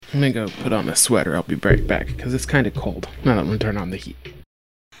I'm gonna go put on a sweater. I'll be right back because it's kind of cold. I don't want to turn on the heat.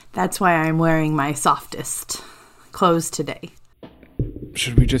 That's why I'm wearing my softest clothes today.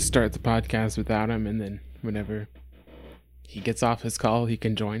 Should we just start the podcast without him, and then whenever he gets off his call, he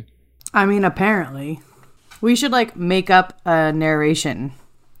can join? I mean, apparently. We should, make up a narration.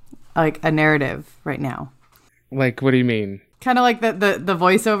 A narrative right now. Like, what do you mean? Kind of like the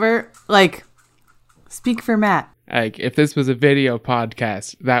voiceover. Speak for Matt. Like, if this was a video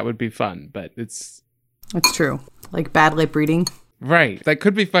podcast, that would be fun, but it's... It's true. Like bad lip reading. Right. That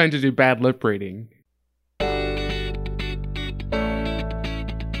could be fun to do bad lip reading.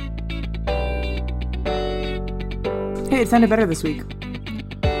 Hey, it sounded better this week.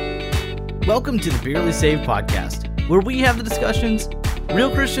 Welcome to the Barely Saved podcast, where we have the discussions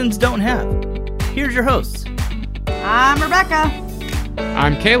real Christians don't have. Here's your hosts. I'm Rebecca.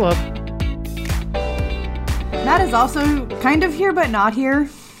 I'm Caleb. Matt is also kind of here, but not here.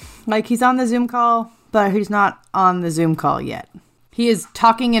 He's on the Zoom call, but he's not on the Zoom call yet. He is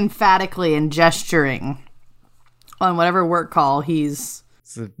talking emphatically and gesturing on whatever work call he's...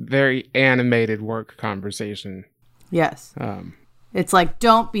 It's a very animated work conversation. Yes. It's like,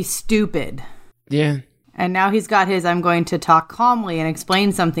 don't be stupid. Yeah. And now he's got his, I'm going to talk calmly and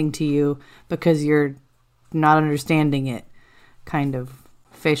explain something to you because you're not understanding it kind of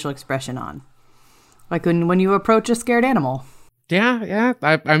facial expression on. Like when you approach a scared animal. Yeah.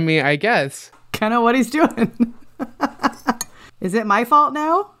 I mean, I guess. Kind of what he's doing. Is it my fault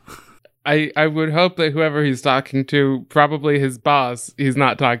now? I would hope that whoever he's talking to, probably his boss, he's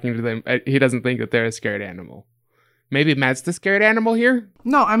not talking to them. He doesn't think that they're a scared animal. Maybe Matt's the scared animal here?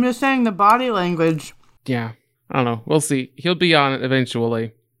 No, I'm just saying the body language. Yeah. I don't know. We'll see. He'll be on it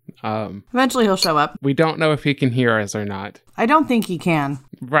eventually. Eventually he'll show up. We don't know if he can hear us or not. I don't think he can.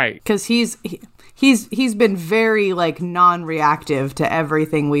 Right. Because he's been very non-reactive to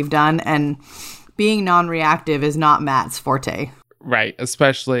everything we've done, and being non-reactive is not Matt's forte. Right,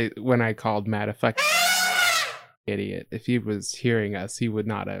 especially when I called Matt a fucking idiot. If he was hearing us, he would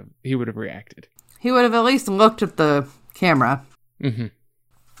have reacted. He would have at least looked at the camera. Mm-hmm.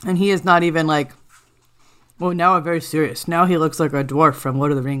 And he is not even well, now I'm very serious. Now he looks like a dwarf from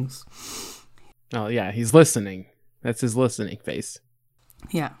Lord of the Rings. Oh yeah, he's listening. That's his listening face.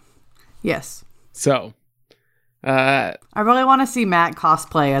 Yeah. Yes. So, I really want to see Matt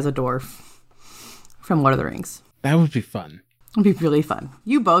cosplay as a dwarf from Lord of the Rings. That would be fun. It'd be really fun.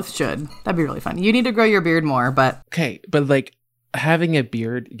 You both should. That'd be really fun. You need to grow your beard more, but... Okay, but having a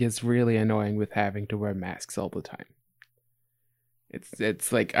beard gets really annoying with having to wear masks all the time.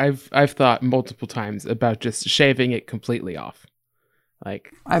 It's like, I've thought multiple times about just shaving it completely off. I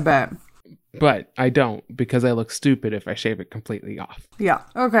bet. But I don't, because I look stupid if I shave it completely off. Yeah.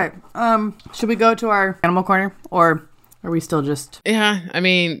 Okay. Should we go to our animal corner, or are we still just... Yeah, I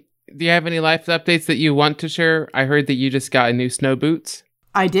mean, do you have any life updates that you want to share? I heard that you just got new snow boots.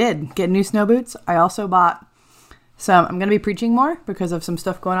 I did get new snow boots. I also bought some... I'm going to be preaching more because of some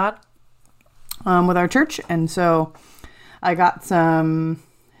stuff going on with our church. And so I got some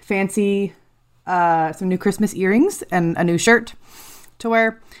fancy, some new Christmas earrings and a new shirt to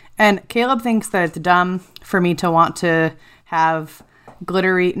wear. And Caleb thinks that it's dumb for me to want to have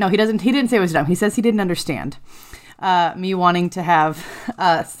glittery... No, he doesn't. He didn't say it was dumb. He says he didn't understand me wanting to have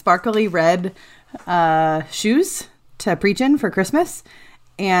sparkly red shoes to preach in for Christmas.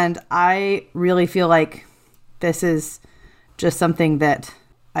 And I really feel like this is just something that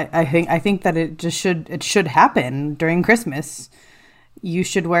I think that it should happen during Christmas. You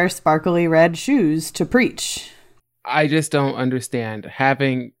should wear sparkly red shoes to preach. I just don't understand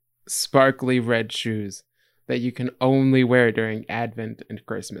having sparkly red shoes that you can only wear during Advent and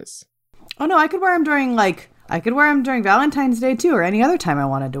Christmas. Oh no, I could wear them during Valentine's Day too, or any other time I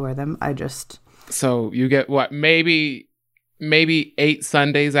wanted to wear them. So you get what, maybe 8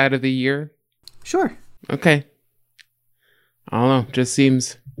 Sundays out of the year? Sure. Okay. I don't know. Just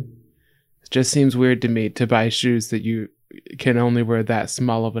seems weird to me to buy shoes that you can only wear that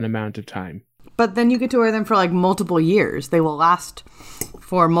small of an amount of time. But then you get to wear them for multiple years. They will last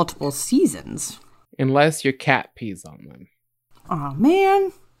for multiple seasons. Unless your cat pees on them. Oh,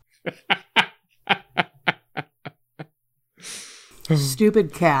 man.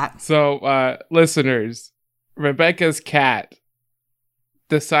 Stupid cat. So, listeners, Rebecca's cat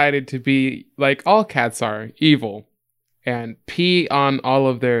decided to be, like all cats are, evil, and pee on all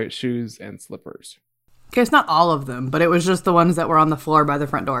of their shoes and slippers. Okay, it's not all of them, but it was just the ones that were on the floor by the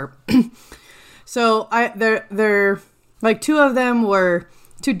front door. So they're two of them were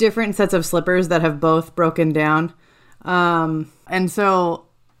two different sets of slippers that have both broken down. And so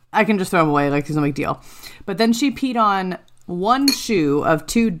I can just throw them away, it's no big deal. But then she peed on one shoe of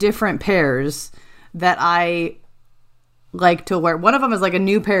two different pairs that I like to wear. One of them is like a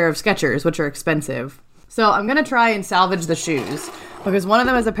new pair of Skechers, which are expensive. So I'm going to try and salvage the shoes because one of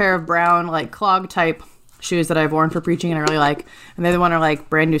them is a pair of brown, like clog type shoes that I've worn for preaching and I really like. And the other one are like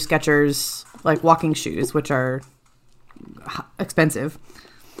brand new Skechers, like walking shoes, which are expensive.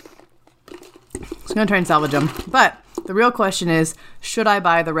 So I'm going to try and salvage them. But the real question is, should I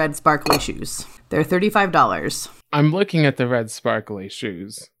buy the red sparkly shoes? They're $35. I'm looking at the red sparkly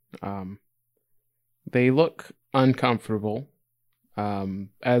shoes. They look uncomfortable,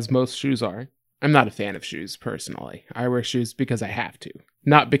 as most shoes are. I'm not a fan of shoes, personally. I wear shoes because I have to,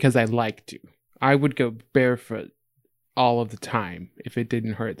 not because I like to. I would go barefoot all of the time if it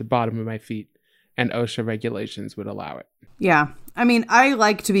didn't hurt the bottom of my feet, and OSHA regulations would allow it. Yeah. I mean, I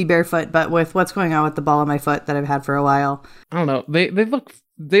like to be barefoot, but with what's going on with the ball of my foot that I've had for a while. I don't know.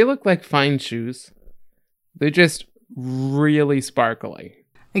 They look like fine shoes. They're just really sparkly.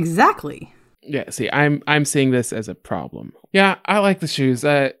 Exactly. Yeah, see, I'm seeing this as a problem. Yeah, I like the shoes.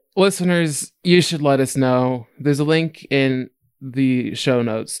 Listeners, you should let us know. There's a link in the show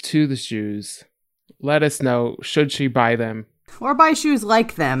notes to the shoes. Let us know, should she buy them? Or buy shoes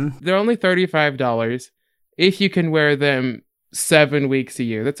like them. They're only $35 if you can wear them 7 weeks a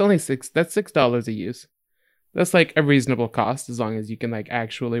year. That's $6 a use. That's like a reasonable cost as long as you can like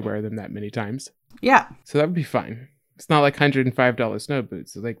actually wear them that many times. Yeah. So that would be fine. It's not like $105 snow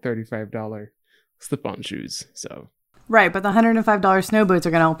boots. It's like $35 slip-on shoes. So right, but the $105 snow boots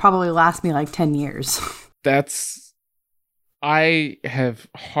are going to probably last me like 10 years. I have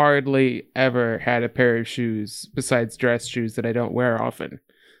hardly ever had a pair of shoes, besides dress shoes that I don't wear often,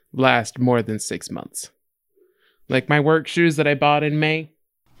 last more than 6 months. Like my work shoes that I bought in May,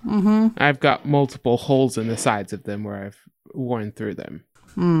 I've got multiple holes in the sides of them where I've worn through them.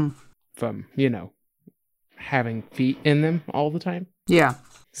 From, having feet in them all the time. Yeah.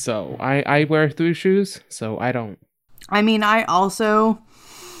 So I wear through shoes, so I don't. I mean, I also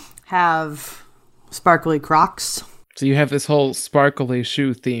have sparkly Crocs. So you have this whole sparkly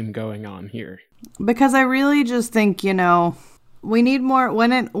shoe theme going on here. Because I really just think, we need more,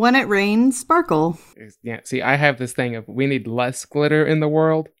 when it rains, sparkle. Yeah, see, I have this thing of we need less glitter in the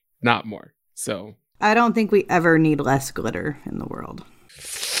world, not more. So I don't think we ever need less glitter in the world.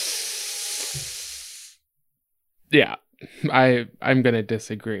 Yeah, I'm going to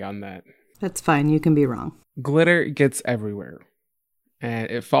disagree on that. That's fine. You can be wrong. Glitter gets everywhere.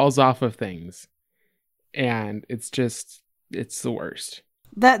 And it falls off of things. And it's the worst.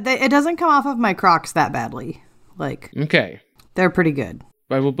 It doesn't come off of my Crocs that badly. Like, okay, they're pretty good.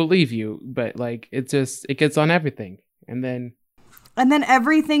 I will believe you, but like it gets on everything, and then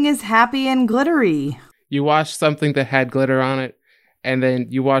everything is happy and glittery. You wash something that had glitter on it, and then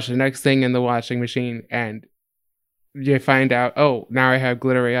you wash the next thing in the washing machine, and you find out, oh, now I have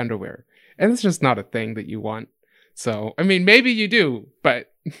glittery underwear, and it's just not a thing that you want. So, I mean, maybe you do, but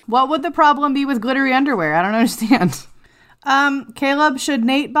what would the problem be with glittery underwear? I don't understand. Caleb, should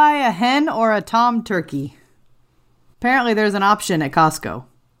Nate buy a hen or a tom turkey? Apparently there's an option at Costco.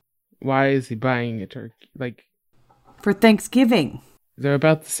 Why is he buying a turkey? Like, for Thanksgiving. They're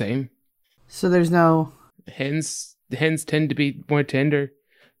about the same. So there's no... Hens tend to be more tender,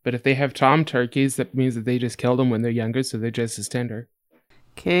 but if they have tom turkeys, that means that they just killed them when they're younger, so they're just as tender.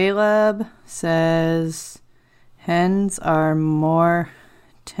 Caleb says hens are more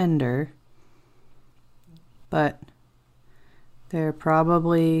tender, but they're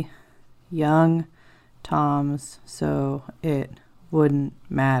probably young toms, so it wouldn't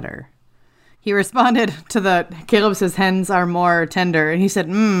matter. He responded to Caleb says hens are more tender, and he said,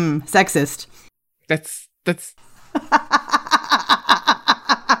 sexist. That's...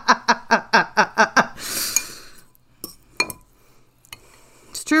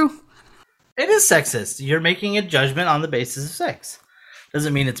 It's true. It is sexist. You're making a judgment on the basis of sex.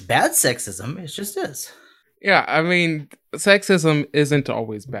 Doesn't mean it's bad sexism. It just is. Yeah, I mean, sexism isn't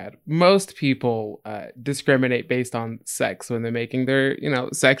always bad. Most people discriminate based on sex when they're making their,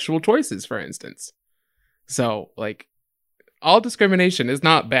 sexual choices, for instance. So, like, all discrimination is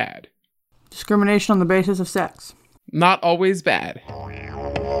not bad. Discrimination on the basis of sex. Not always bad.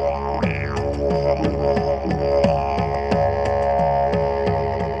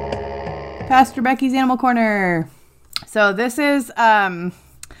 Pastor Becky's Animal Corner. So this is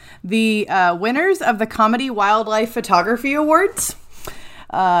the winners of the Comedy Wildlife Photography Awards.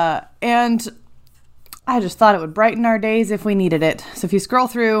 And I just thought it would brighten our days if we needed it. So if you scroll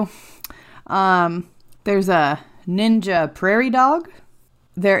through, there's a ninja prairie dog.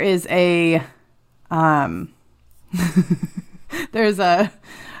 There is a there's a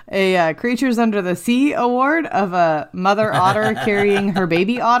a Creatures Under the Sea award of a mother otter carrying her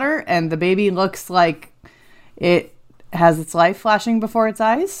baby otter, and the baby looks like it has its life flashing before its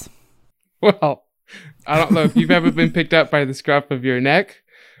eyes. Well, I don't know if you've ever been picked up by the scruff of your neck,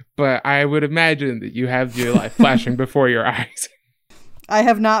 but I would imagine that you have your life flashing before your eyes. I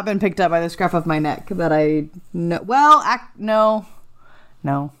have not been picked up by the scruff of my neck that I know. Well, no.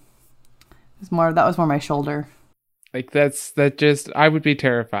 That was more my shoulder. Like I would be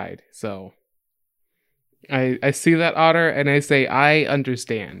terrified. So I see that otter and I say, I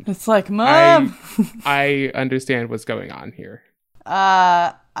understand. It's like, Mom. I understand what's going on here.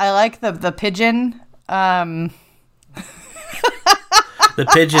 I like the pigeon. The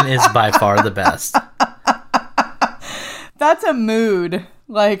pigeon is by far the best. That's a mood.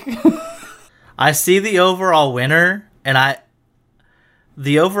 Like, I see the overall winner, and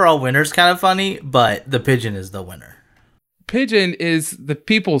the overall winner's kind of funny, but the pigeon is the winner. Pigeon is the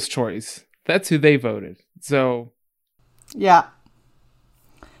people's choice. That's who they voted. So, yeah.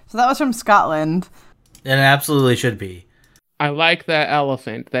 So that was from Scotland. And it absolutely should be. I like that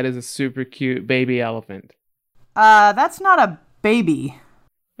elephant. That is a super cute baby elephant. That's not a baby.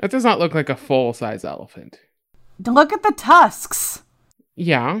 That does not look like a full-size elephant. Look at the tusks.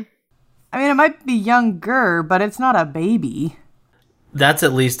 Yeah. I mean, it might be younger, but it's not a baby. That's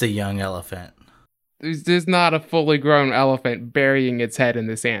at least a young elephant. There's not a fully grown elephant burying its head in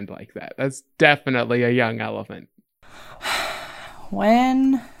the sand like that. That's definitely a young elephant.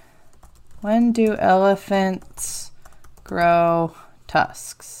 When do elephants grow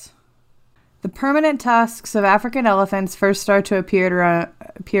tusks? The permanent tusks of African elephants first start to appear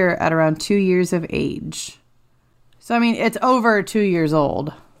at around 2 years of age. So, I mean, it's over 2 years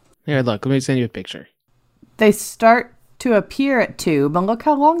old. Here, look, let me send you a picture. They start to appear at 2, but look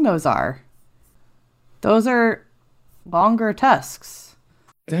how long those are. Those are longer tusks.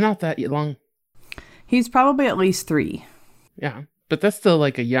 They're not that long. He's probably at least 3. Yeah, but that's still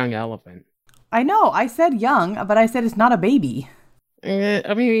like a young elephant. I know, I said young, but I said it's not a baby.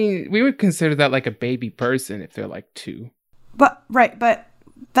 I mean, we would consider that like a baby person if they're like 2. But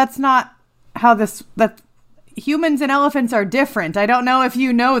that's not how that humans and elephants are different. I don't know if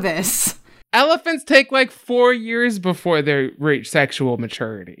you know this. Elephants take like 4 years before they reach sexual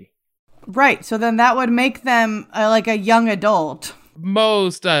maturity. Right, so then that would make them like a young adult.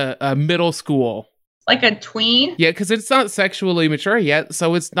 Most middle school. Like a tween? Yeah, because it's not sexually mature yet,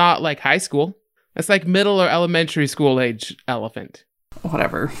 so it's not like high school. It's like middle or elementary school age elephant.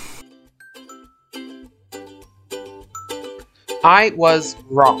 Whatever. I was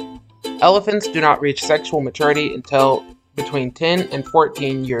wrong. Elephants do not reach sexual maturity until between 10 and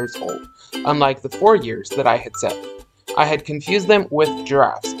 14 years old, unlike the 4 years that I had said. I had confused them with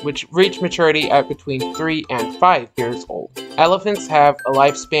giraffes, which reach maturity at between 3 and 5 years old. Elephants have a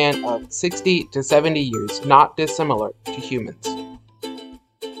lifespan of 60 to 70 years, not dissimilar to humans.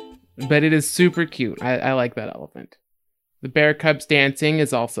 But it is super cute. I like that elephant. The bear cubs dancing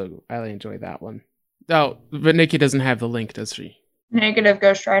is also, I enjoy that one. Oh, but Nikki doesn't have the link, does she? Negative,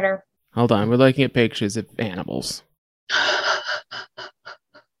 Ghost Rider. Hold on, we're looking at pictures of animals.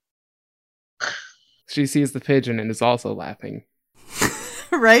 She sees the pigeon and is also laughing.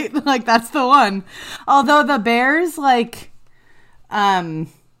 Right? Like, that's the one. Although the bears, like, in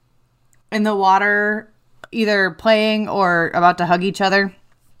the water, either playing or about to hug each other,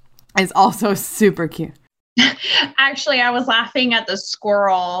 is also super cute. Actually, I was laughing at the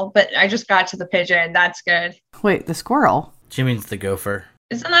squirrel, but I just got to the pigeon. That's good. Wait, the squirrel? She means the gopher.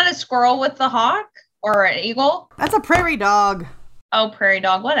 Isn't that a squirrel with the hawk? Or an eagle? That's a prairie dog. Oh, prairie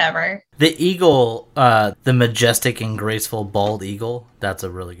dog, whatever. The eagle, the majestic and graceful bald eagle, that's a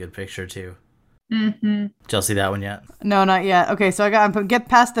really good picture too. Mm-hmm. Did y'all see that one yet? No, not yet. Okay, so get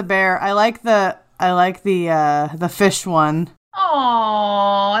past the bear. I like the fish one.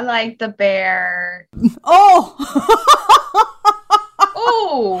 Oh, I like the bear. Oh!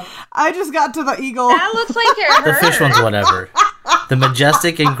 Oh! I just got to the eagle. That looks like it The hurt. fish one's whatever. The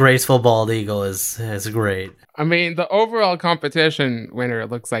majestic and graceful bald eagle is great. I mean, the overall competition winner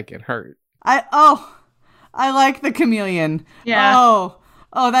looks like it hurt. I like the chameleon. Yeah.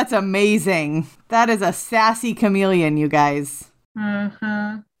 Oh, that's amazing. That is a sassy chameleon, you guys.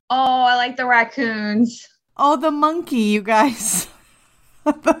 Mm-hmm. Oh, I like the raccoons. Oh, the monkey, you guys.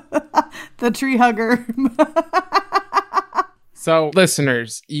 The tree hugger. So,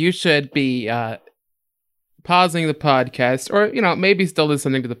 listeners, you should be pausing the podcast, or, maybe still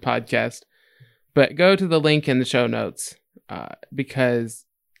listening to the podcast, but go to the link in the show notes because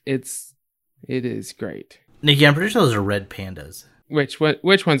it is great. Nikki, I'm pretty sure those are red pandas. Which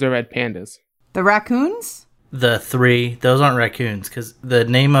ones are red pandas? The raccoons? The 3, those aren't raccoons, because the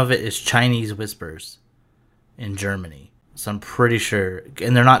name of it is Chinese Whispers in Germany. So I'm pretty sure,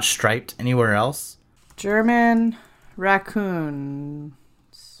 and they're not striped anywhere else. German raccoon.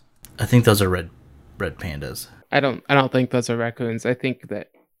 I think those are red pandas. I don't think those are raccoons. I think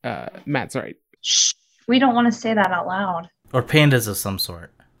that Matt's right. Shh, we don't want to say that out loud. Or pandas of some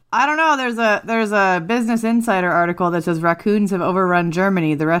sort. I don't know. There's a Business Insider article that says raccoons have overrun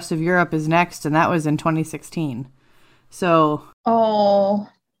Germany. The rest of Europe is next, and that was in 2016. So. Oh,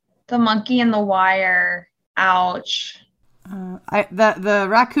 the monkey and the wire. Ouch. The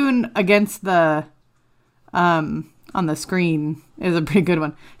raccoon against the on the screen is a pretty good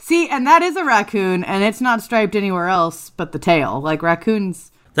one. See, and that is a raccoon, and it's not striped anywhere else but the tail. Like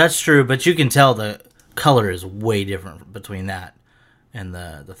raccoons. That's true, but you can tell the color is way different between that and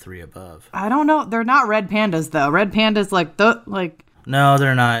the 3 above. I don't know. They're not red pandas though. Red pandas like. No,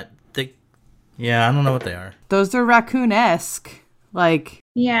 they're not. Yeah, I don't know what they are. Those are raccoon-esque. Like.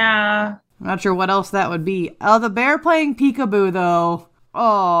 Yeah. I'm not sure what else that would be. Oh, the bear playing peekaboo though.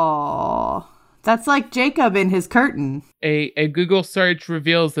 Oh, that's like Jacob in his curtain. A Google search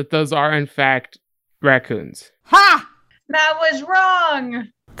reveals that those are in fact raccoons. Ha! That was wrong.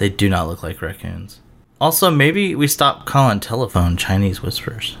 They do not look like raccoons. Also, maybe we stop calling telephone Chinese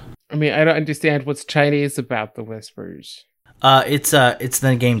Whispers. I mean, I don't understand what's Chinese about the whispers. It's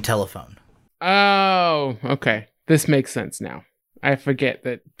the game Telephone. Oh, okay. This makes sense now. I forget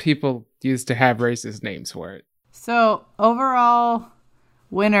that people used to have racist names for it. So, overall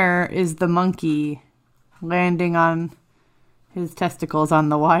winner is the monkey landing on his testicles on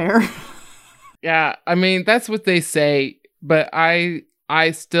the wire. Yeah, I mean, that's what they say, but I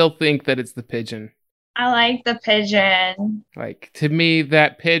still think that it's the pigeon. I like the pigeon. Like, to me,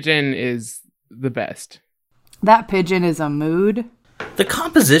 that pigeon is the best. That pigeon is a mood. The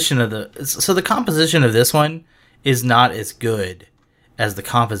composition of this one is not as good as the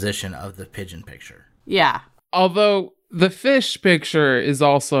composition of the pigeon picture. Yeah. Although the fish picture is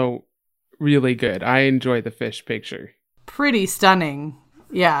also really good. I enjoy the fish picture. Pretty stunning.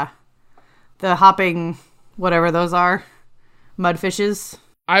 Yeah. The hopping, whatever those are, mudfishes.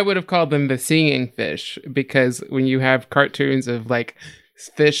 I would have called them the singing fish, because when you have cartoons of like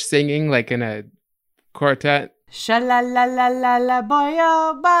fish singing like in a quartet, Sha-la-la-la-la-la, boy,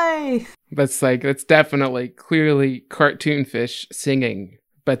 oh, boy. that's definitely clearly cartoon fish singing,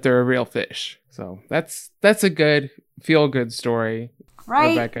 but they're a real fish. So that's a good feel-good story,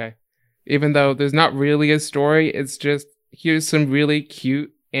 Right? Rebecca. Even though there's not really a story, it's just here's some really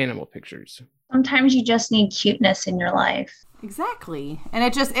cute animal pictures. Sometimes you just need cuteness in your life. Exactly. And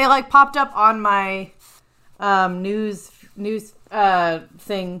it like popped up on my news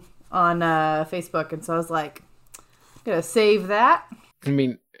thing on Facebook, and so I was like, I'm gonna save that. I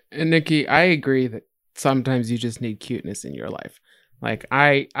mean, Nikki, I agree that sometimes you just need cuteness in your life. Like,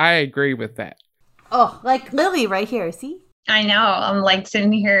 I agree with that. Oh, like Lily right here, see? I know. I'm like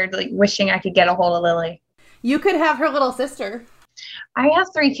sitting here like wishing I could get a hold of Lily. You could have her little sister. I have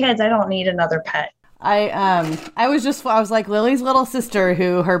 3 kids. I don't need another pet. I was like, Lily's little sister,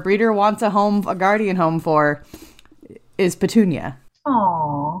 who her breeder wants a guardian home for, is Petunia.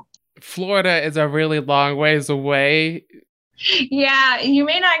 Aww. Florida is a really long ways away. Yeah, you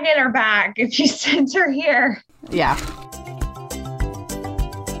may not get her back if you send her here. Yeah.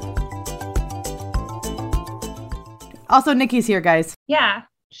 Also, Nikki's here, guys. Yeah,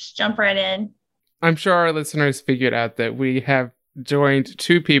 just jump right in. I'm sure our listeners figured out that we have joined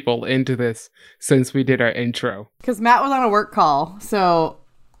 2 people into this since we did our intro. Because Matt was on a work call, so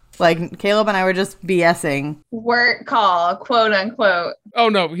like Caleb and I were just BSing. Work call, quote unquote. Oh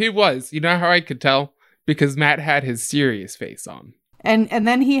no, he was. You know how I could tell? Because Matt had his serious face on. And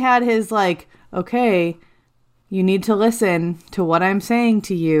then he had his like, okay, you need to listen to what I'm saying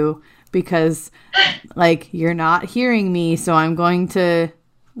to you because like you're not hearing me, so I'm going to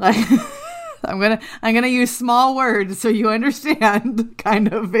like I'm gonna use small words so you understand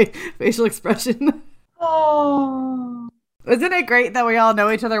kind of facial expression. Oh. Isn't it great that we all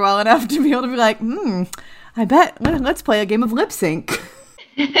know each other well enough to be able to be like, I bet let's play a game of lip sync.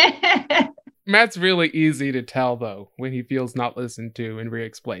 Matt's really easy to tell though when he feels not listened to and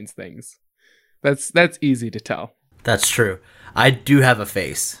re-explains things. That's easy to tell. That's true. I do have a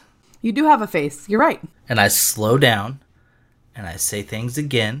face. You do have a face. You're right. And I slow down and I say things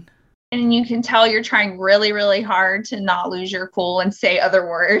again. And you can tell you're trying really, really hard to not lose your cool and say other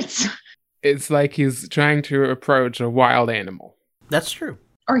words. It's like he's trying to approach a wild animal. That's true.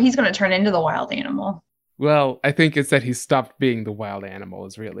 Or he's going to turn into the wild animal. Well, I think it's that he stopped being the wild animal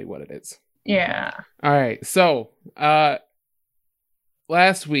is really what it is. Yeah. All right. So,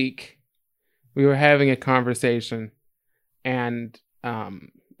 last week we were having a conversation, and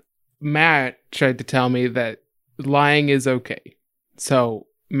Matt tried to tell me that lying is okay. So,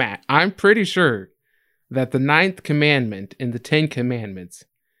 Matt, I'm pretty sure that the 9th commandment in the 10 commandments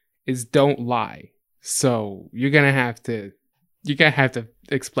is don't lie. So you're gonna have to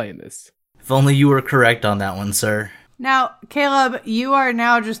explain this. If only you were correct on that one, sir. Now, Caleb, you are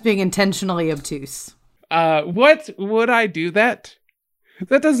now just being intentionally obtuse. What would I do that?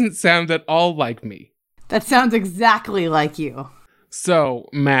 That doesn't sound at all like me. That sounds exactly like you. So,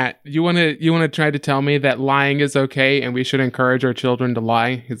 Matt, you wanna try to tell me that lying is okay and we should encourage our children to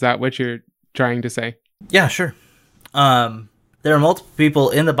lie? Is that what you're trying to say? Yeah, sure. There are multiple people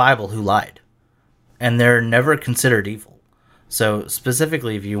in the Bible who lied, and they're never considered evil. So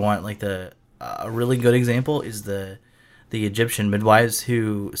specifically, if you want like a really good example is the Egyptian midwives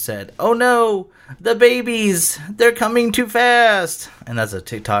who said, "Oh no, the babies, they're coming too fast," and that's a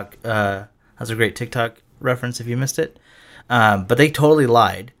TikTok. That's a great TikTok reference if you missed it. But they totally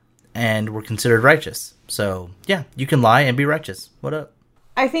lied and were considered righteous. So yeah, you can lie and be righteous. What up?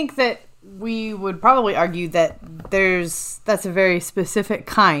 I think that we would probably argue that that's a very specific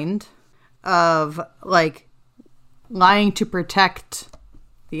kind of like lying to protect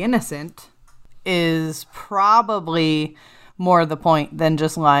the innocent is probably more the point than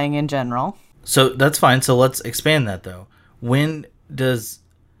just lying in general. So that's fine. So let's expand that though.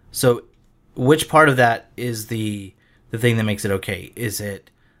 Which part of that is the thing that makes it okay? Is it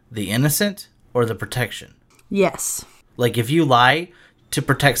the innocent or the protection? Yes. Like if you lie to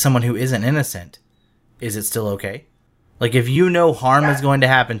protect someone who isn't innocent, is it still okay? Like if you know harm is going to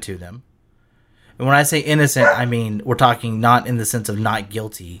happen to them, and when I say innocent, I mean we're talking not in the sense of not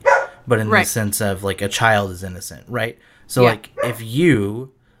guilty, but in the sense of like a child is innocent, right? So like if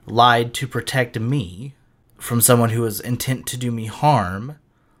you lied to protect me from someone who was intent to do me harm,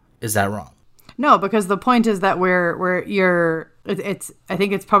 is that wrong? No, because the point is that I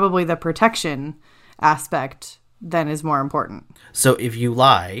think it's probably the protection aspect then is more important. So if you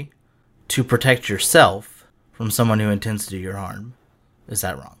lie to protect yourself from someone who intends to do your harm, is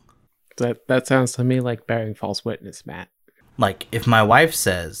that wrong? That sounds to me like bearing false witness, Matt. Like if my wife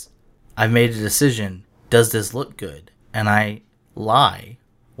says, I've made a decision, does this look good? And I lie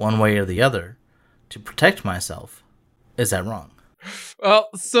one way or the other to protect myself, is that wrong? Well,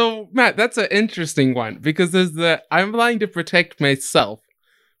 so Matt, that's an interesting one because there's I'm lying to protect myself,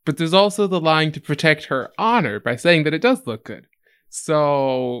 but there's also the lying to protect her honor by saying that it does look good.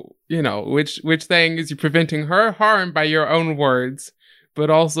 So, which thing is you preventing her harm by your own words, but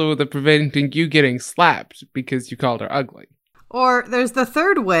also the preventing you getting slapped because you called her ugly. Or there's the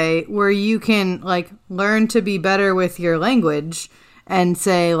third way where you can like learn to be better with your language and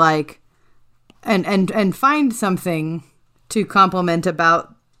say like and find something to compliment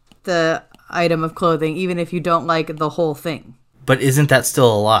about the item of clothing, even if you don't like the whole thing. But isn't that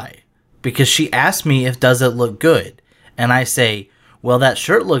still a lie? Because she asked me if does it look good, and I say, well, that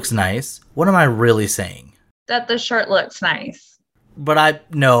shirt looks nice. What am I really saying? That the shirt looks nice. But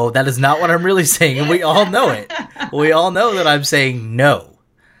no, that is not what I'm really saying, and we all know it. We all know that I'm saying no.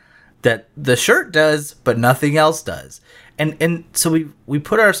 That the shirt does, but nothing else does. And so we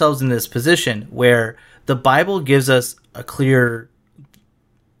put ourselves in this position where the Bible gives us a clear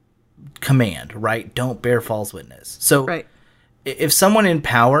command, right? Don't bear false witness. So if someone in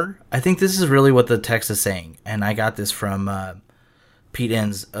power, I think this is really what the text is saying, and I got this from Pete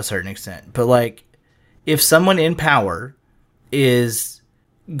Enns a certain extent, but like if someone in power is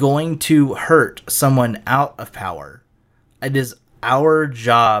going to hurt someone out of power, it is our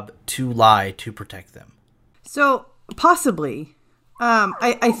job to lie to protect them. So possibly,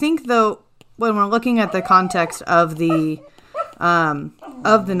 I think though, when we're looking at the context of the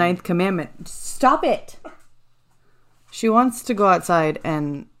 9th commandment, stop it. She wants to go outside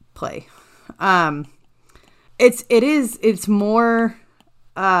and play. It's more,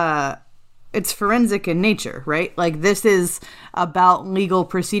 it's forensic in nature, right? Like this is about legal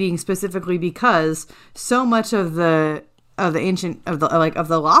proceedings specifically because so much of the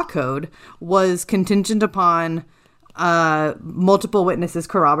law code was contingent upon multiple witnesses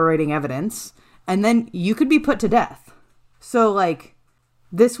corroborating evidence, and then you could be put to death. So like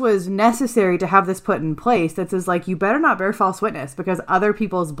this was necessary to have this put in place that says like you better not bear false witness because other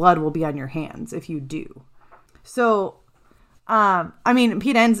people's blood will be on your hands if you do. So I mean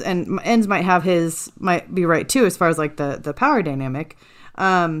Pete Enns might be right too as far as like the power dynamic,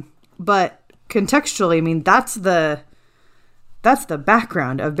 but contextually, I mean that's the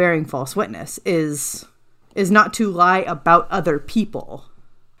background of bearing false witness is not to lie about other people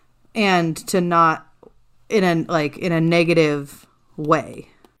and to not in a negative way.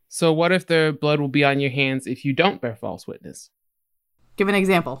 So what if their blood will be on your hands if you don't bear false witness? Give an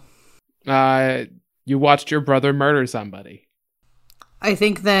example. You watched your brother murder somebody. I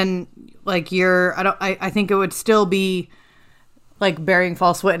think then, like, I think it would still be, like, bearing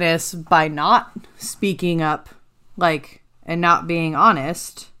false witness by not speaking up, like, and not being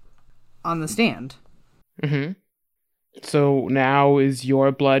honest on the stand. Mm-hmm. So now is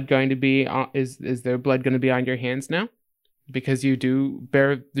your blood going to be is their blood going to be on your hands now because you do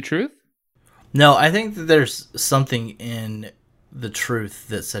bear the truth? No, I think that there's something in the truth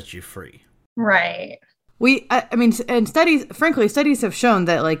that sets you free. Right. I mean, and studies have shown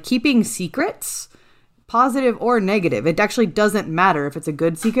that, like, keeping secrets, positive or negative, it actually doesn't matter if it's a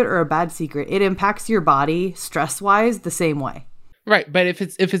good secret or a bad secret. It impacts your body stress-wise the same way. Right, but if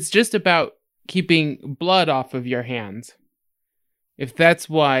it's just about keeping blood off of your hands, if that's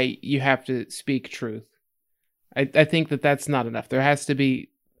why you have to speak truth, I think that's not enough. There has to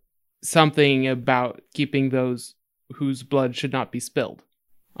be something about keeping those whose blood should not be spilled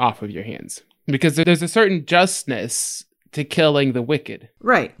off of your hands. Because there's a certain justness to killing the wicked.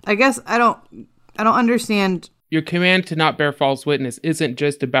 Right. I guess I don't understand. Your command to not bear false witness isn't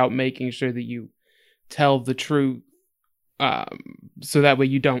just about making sure that you tell the truth so that way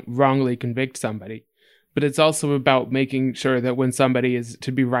you don't wrongly convict somebody. But it's also about making sure that when somebody is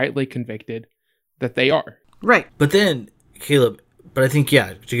to be rightly convicted, that they are. Right. But then, Caleb, I think,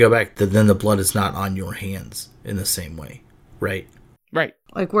 yeah, to go back, then the blood is not on your hands in the same way, right? Right.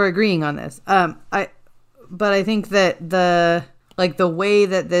 Like, we're agreeing on this. But I think that the way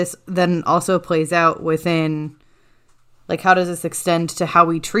that this then also plays out within, like, how does this extend to how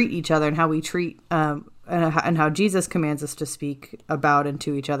we treat each other and how we treat, and how Jesus commands us to speak about and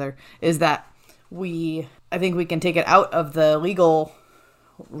to each other is that I think we can take it out of the legal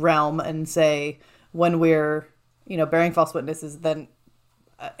realm and say when we're, bearing false witness is then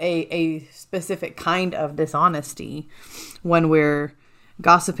a specific kind of dishonesty when we're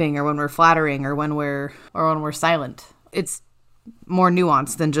gossiping or when we're flattering or when we're silent. It's more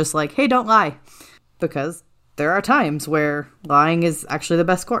nuanced than just like, hey, don't lie, because there are times where lying is actually the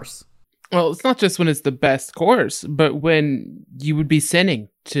best course. Well, it's not just when it's the best course, but when you would be sinning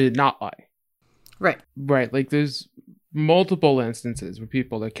to not lie. Right. Right. Like, there's multiple instances where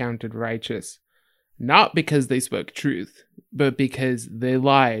people are counted righteous, not because they spoke truth, but because they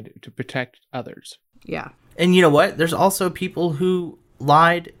lied to protect others. Yeah. And you know what? There's also people who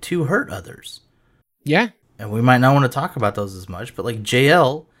lied to hurt others. Yeah. And we might not want to talk about those as much, but like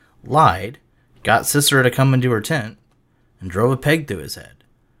JL lied, got Sisera to come into her tent, and drove a peg through his head.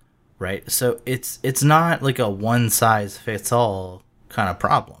 Right? So it's not like a one-size-fits-all kind of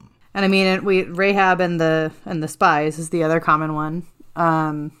problem. And I mean, Rahab and the spies is the other common one.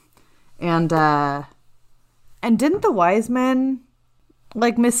 And didn't the wise men,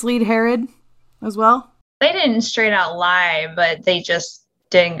 like, mislead Herod as well? They didn't straight out lie, but they just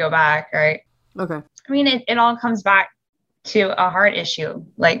didn't go back, right? Okay. I mean, it all comes back to a heart issue,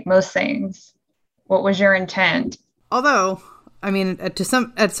 like most things. What was your intent? Although, I mean, at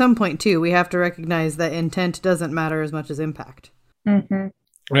some point, too, we have to recognize that intent doesn't matter as much as impact. Mm-hmm.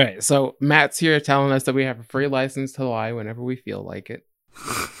 Right. So Matt's here telling us that we have a free license to lie whenever we feel like it.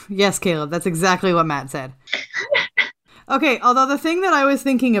 Yes, Caleb, that's exactly what Matt said. Okay, although the thing that I was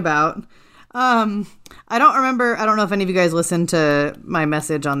thinking about, I don't know if any of you guys listened to my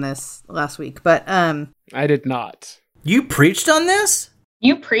message on this last week, but I did not. You preached on this?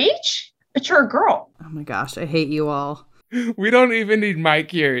 You preach? But you're a girl. Oh my gosh, I hate you all. We don't even need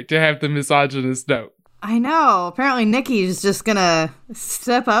Mike here to have the misogynist note. I know. Apparently Nikki's just gonna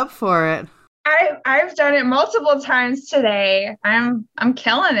step up for it. I've done it multiple times today. I'm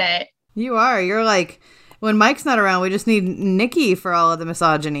killing it. You are. You're like, when Mike's not around, we just need Nikki for all of the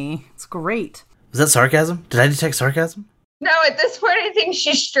misogyny. It's great. Was that sarcasm? Did I detect sarcasm? No, at this point, I think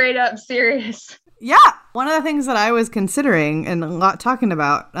she's straight up serious. Yeah. One of the things that I was considering and a lot talking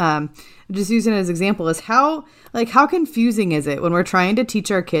about, just using it as an example, is how confusing is it when we're trying to teach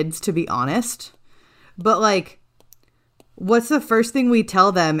our kids to be honest, but like, what's the first thing we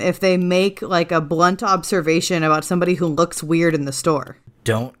tell them if they make like a blunt observation about somebody who looks weird in the store?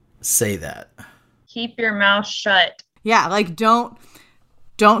 Don't say that. Keep your mouth shut. Yeah, like don't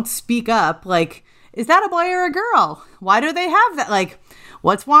speak up. Like, is that a boy or a girl? Why do they have that? Like,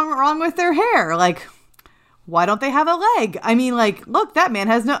 what's wrong with their hair? Like, why don't they have a leg? I mean, like, look, that man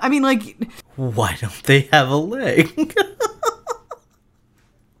has no... I mean, like... Why don't they have a leg?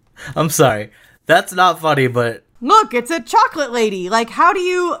 I'm sorry. That's not funny, but... Look, it's a chocolate lady. Like, how do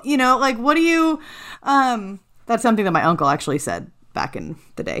you... like, what do you... That's something that my uncle actually said back in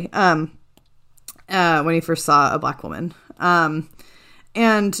the day. When he first saw a black woman.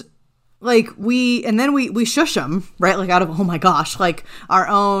 And like and then we shush them, right? Like out of, oh my gosh, like our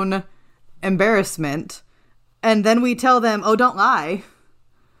own embarrassment. And then we tell them, oh, don't lie.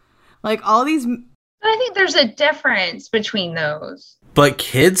 Like all these. I think there's a difference between those. But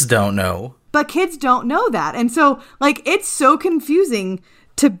kids don't know. But kids don't know that. And so like, it's so confusing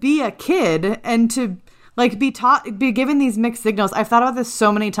to be a kid and to like be given these mixed signals. I've thought about this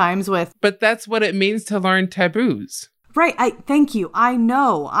so many times with. But that's what it means to learn taboos. Right. Thank you. I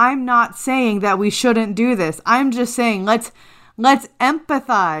know. I'm not saying that we shouldn't do this. I'm just saying let's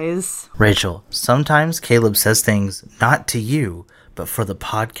empathize. Rachel, sometimes Caleb says things not to you, but for the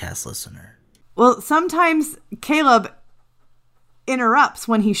podcast listener. Well, sometimes Caleb interrupts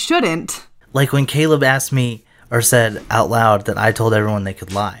when he shouldn't. Like when Caleb asked me or said out loud that I told everyone they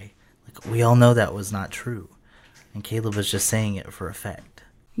could lie. Like, we all know that was not true. And Caleb was just saying it for effect.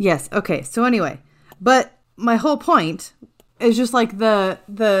 Yes. Okay. So anyway, but my whole point is just like I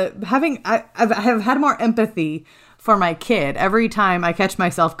have had more empathy for my kid every time I catch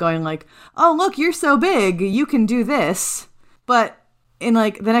myself going like, oh, look, you're so big, you can do this. But in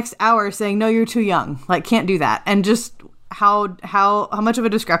like the next hour saying, no, you're too young, like can't do that. And just how much of a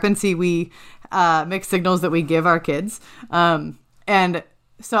discrepancy we mix signals that we give our kids. And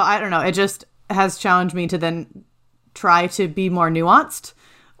so I don't know, it just has challenged me to then try to be more nuanced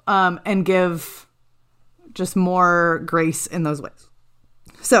and give just more grace in those ways.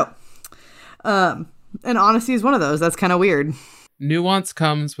 So, and honesty is one of those. That's kind of weird. Nuance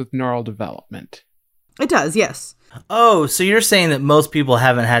comes with neural development. It does, yes. Oh, so you're saying that most people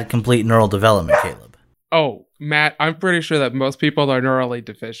haven't had complete neural development, Caleb? Oh, Matt, I'm pretty sure that most people are neurally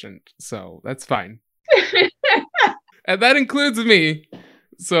deficient, so that's fine. And that includes me.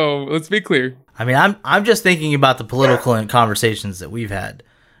 So let's be clear. I mean, I'm just thinking about the political conversations that we've had,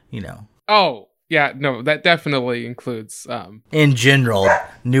 you know. Oh, yeah, no, that definitely includes in general,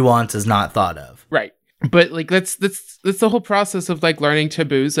 nuance is not thought of. Right. But like that's the whole process of like learning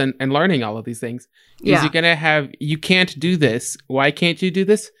taboos and learning all of these things. Is you're gonna have, you can't do this. Why can't you do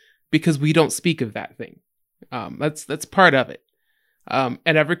this? Because we don't speak of that thing. That's part of it. And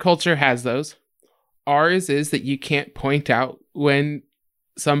every culture has those. Ours is that you can't point out when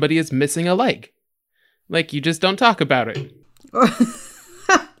somebody is missing a leg. Like you just don't talk about it.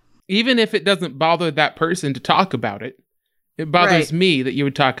 Even if it doesn't bother that person to talk about it, it bothers me that you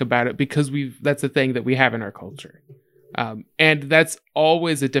would talk about it because that's a thing that we have in our culture. And that's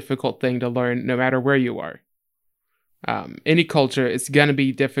always a difficult thing to learn no matter where you are. Any culture, it's going to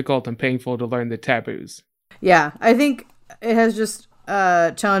be difficult and painful to learn the taboos. Yeah, I think it has just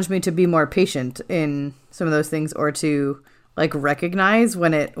challenged me to be more patient in some of those things or to like recognize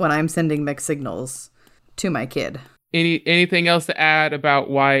when I'm sending mixed signals to my kid. Anything else to add about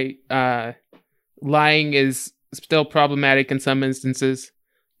why lying is still problematic in some instances,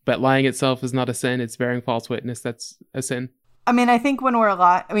 but lying itself is not a sin? It's bearing false witness that's a sin. I mean, I think when we're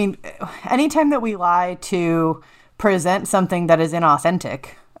anytime that we lie to present something that is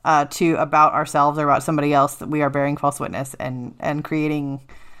inauthentic about ourselves or about somebody else, that we are bearing false witness and creating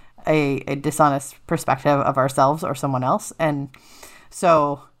a dishonest perspective of ourselves or someone else. And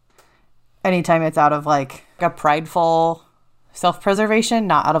so anytime it's out of like a prideful self-preservation,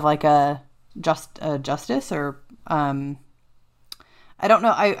 not out of like a justice or I don't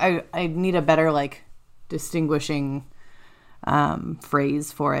know. I need a better like distinguishing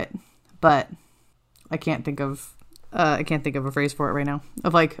phrase for it, but I can't think of a phrase for it right now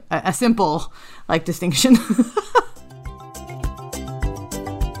of like a simple like distinction.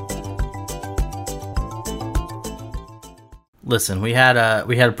 Listen, we had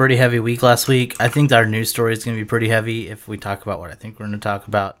a pretty heavy week last week. I think our news story is going to be pretty heavy if we talk about what I think we're going to talk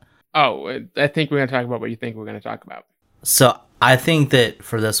about. Oh, I think we're going to talk about what you think we're going to talk about. So I think that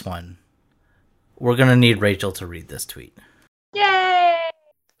for this one, we're going to need Rachel to read this tweet. Yay!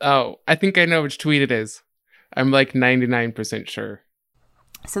 Oh, I think I know which tweet it is. I'm like 99% sure.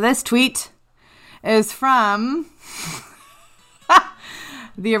 So this tweet is from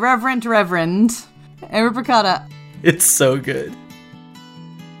the irreverent Reverend Amber Picata. It's so good.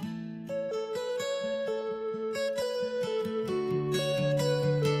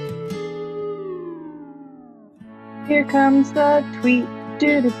 Here comes the tweet.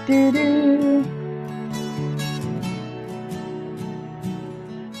 Do do do do.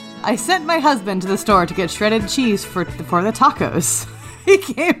 I sent my husband to the store to get shredded cheese for the tacos. He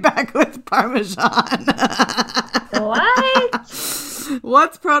came back with Parmesan. What?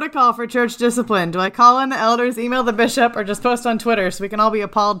 What's protocol for church discipline? Do I call in the elders, email the bishop, or just post on Twitter so we can all be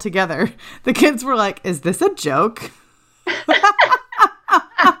appalled together? The kids were like, is this a joke?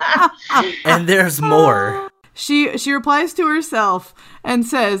 And there's more. She replies to herself and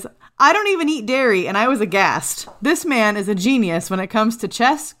says, I don't even eat dairy, and I was aghast. This man is a genius when it comes to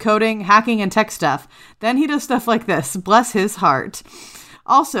chess, coding, hacking, and tech stuff. Then he does stuff like this. Bless his heart.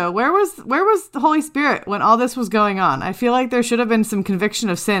 Also, where was the Holy Spirit when all this was going on? I feel like there should have been some conviction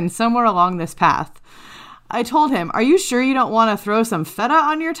of sin somewhere along this path. I told him, are you sure you don't want to throw some feta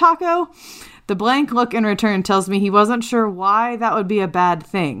on your taco? The blank look in return tells me he wasn't sure why that would be a bad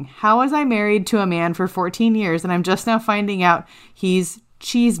thing. How was I married to a man for 14 years and I'm just now finding out he's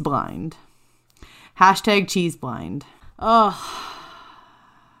cheese blind? Hashtag cheese blind. Oh,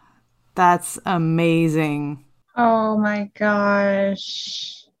 that's amazing. Oh my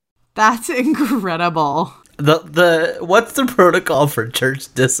gosh. That's incredible. The what's the protocol for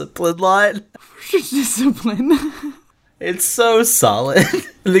church discipline line? Discipline. It's so solid.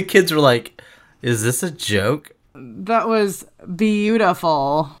 The kids were like, is this a joke? That was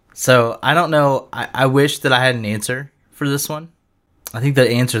beautiful. So I don't know. I wish that I had an answer for this one. I think the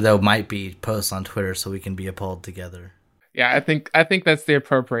answer though might be post on Twitter so we can be appalled together. Yeah, I think that's the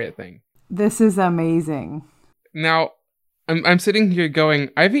appropriate thing. This is amazing. Now, I'm sitting here going,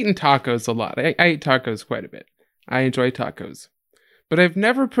 I've eaten tacos a lot. I eat tacos quite a bit. I enjoy tacos. But I've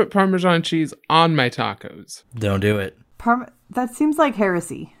never put Parmesan cheese on my tacos. Don't do it. That seems like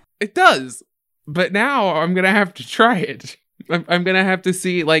heresy. It does. But now I'm going to have to try it. I'm going to have to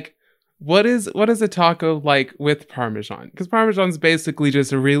see, like, what is a taco like with Parmesan? Because Parmesan's basically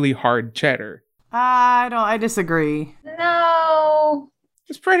just a really hard cheddar. I disagree. No.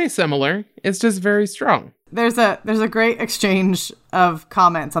 It's pretty similar. It's just very strong. There's a great exchange of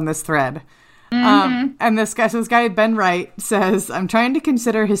comments on this thread. And this guy, Ben Wright, says, I'm trying to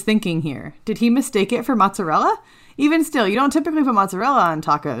consider his thinking here. Did he mistake it for mozzarella? Even still, you don't typically put mozzarella on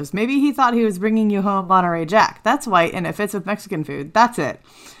tacos. Maybe he thought he was bringing you home Monterey Jack. That's white and it fits with Mexican food. That's it.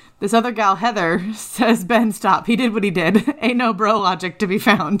 This other gal, Heather, says, Ben, stop. He did what he did. Ain't no bro logic to be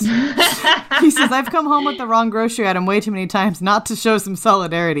found. He says, I've come home with the wrong grocery item way too many times not to show some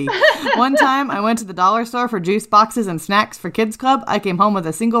solidarity. One time, I went to the dollar store for juice boxes and snacks for Kids Club. I came home with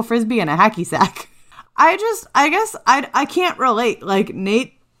a single Frisbee and a hacky sack. I guess I can't relate. Like,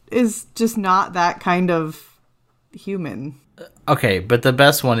 Nate is just not that kind of human. Okay, but the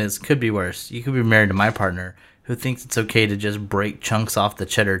best one is, could be worse. You could be married to my partner who thinks it's okay to just break chunks off the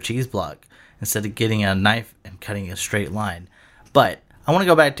cheddar cheese block instead of getting a knife and cutting a straight line. But I want to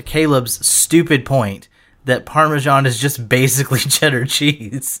go back to Caleb's stupid point that Parmesan is just basically cheddar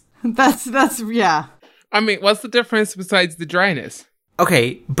cheese. That's yeah. I mean, what's the difference besides the dryness?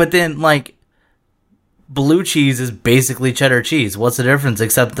 Okay, but then, like, blue cheese is basically cheddar cheese. What's the difference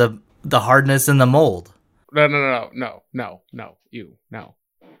except the hardness in the mold? No.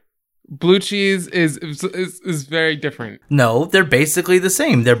 Blue cheese is very different. No, they're basically the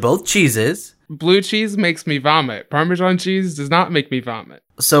same. They're both cheeses. Blue cheese makes me vomit. Parmesan cheese does not make me vomit.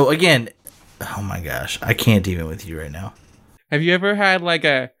 So again, oh my gosh, I can't even with you right now. Have you ever had like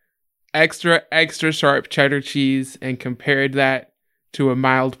a extra sharp cheddar cheese and compared that to a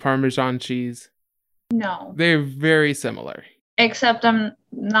mild Parmesan cheese? No. They're very similar. Except I'm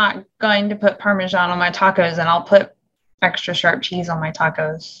not going to put Parmesan on my tacos, and I'll put extra sharp cheese on my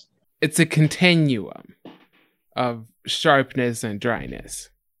tacos. It's a continuum of sharpness and dryness.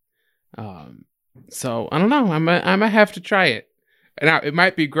 So I don't know. I'm gonna have to try it. Now it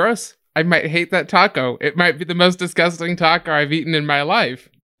might be gross. I might hate that taco. It might be the most disgusting taco I've eaten in my life.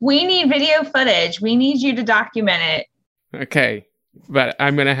 We need video footage. We need you to document it. Okay, but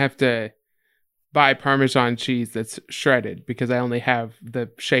I'm gonna have to buy Parmesan cheese that's shredded because I only have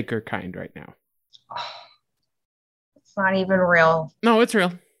the shaker kind right now. It's not even real. No, it's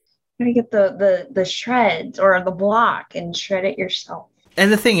real. You gotta get the shreds or the block and shred it yourself.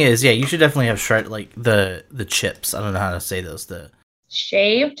 And the thing is, yeah, you should definitely have shred like the chips. I don't know how to say those.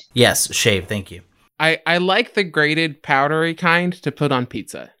 Shaved? Yes, shaved. Thank you. I like the grated powdery kind to put on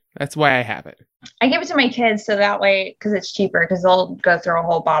pizza. That's why I have it. I give it to my kids so that way, because it's cheaper, because they'll go through a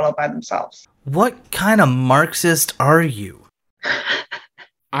whole bottle by themselves. What kind of Marxist are you?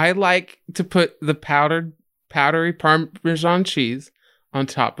 I like to put the powdery Parmesan cheese on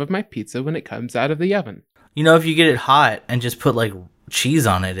top of my pizza when it comes out of the oven. You know, if you get it hot and just put like cheese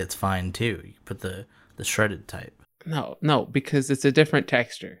on it, it's fine too. You put the shredded type. No, because it's a different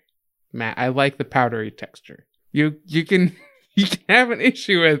texture. Matt, I like the powdery texture. You can have an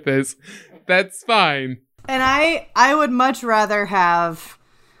issue with this. That's fine. And I would much rather have,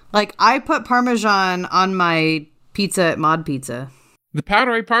 like, I put Parmesan on my pizza at Mod Pizza. The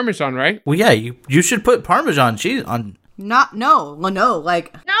powdery Parmesan, right? Well, yeah, you should put Parmesan cheese on. No,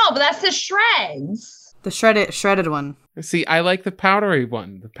 like No, but that's the shreds. the shredded one. See, I like the powdery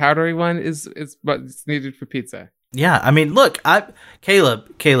one. The powdery one is what's needed for pizza. Yeah, I mean, look,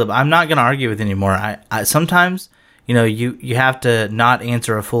 Caleb, I'm not gonna argue with you anymore. I sometimes, you have to not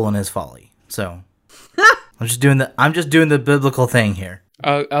answer a fool in his folly. So I'm just doing the biblical thing here.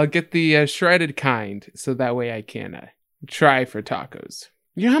 I'll get the shredded kind, so that way I can try for tacos.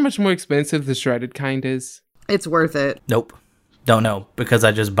 You know how much more expensive the shredded kind is? It's worth it. Nope, don't know because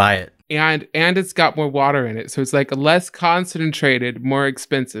I just buy it. And it's got more water in it, so it's like a less concentrated, more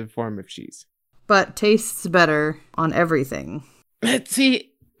expensive form of cheese. But tastes better on everything.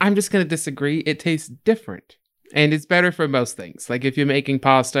 See, I'm just going to disagree. It tastes different. And it's better for most things. Like if you're making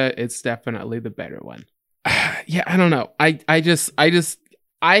pasta, it's definitely the better one. Yeah, I don't know.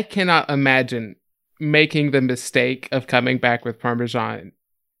 I cannot imagine making the mistake of coming back with Parmesan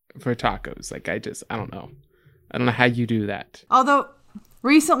for tacos. Like I don't know. I don't know how you do that. Although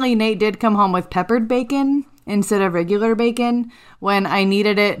recently Nate did come home with peppered bacon instead of regular bacon when I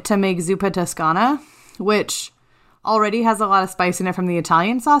needed it to make zuppa toscana, which already has a lot of spice in it from the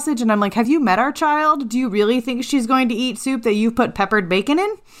Italian sausage. And I'm like, have you met our child? Do you really think she's going to eat soup that you've put peppered bacon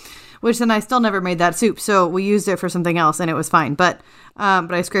in? Which then I still never made that soup. So we used it for something else and it was fine. But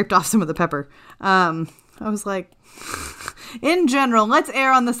I scraped off some of the pepper. I was like, in general, let's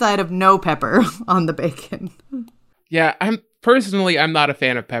err on the side of no pepper on the bacon. Yeah, I'm not a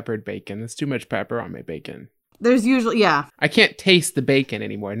fan of peppered bacon. There's too much pepper on my bacon. There's usually, yeah. I can't taste the bacon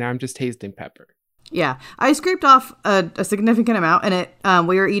anymore. Now I'm just tasting pepper. Yeah, I scraped off a significant amount, and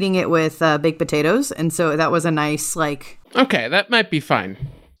we were eating it with baked potatoes, and so that was a nice, like... Okay, that might be fine.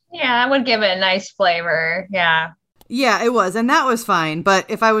 Yeah, that would give it a nice flavor, yeah. Yeah, it was, and that was fine, but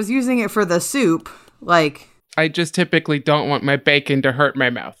if I was using it for the soup, like... I just typically don't want my bacon to hurt my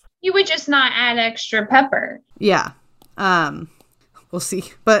mouth. You would just not add extra pepper. Yeah, we'll see.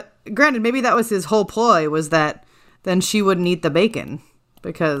 But granted, maybe that was his whole ploy, was that then she wouldn't eat the bacon,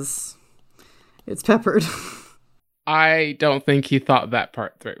 because... it's peppered. I don't think he thought that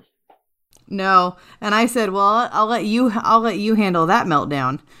part through. No, and I said, "Well, I'll let you handle that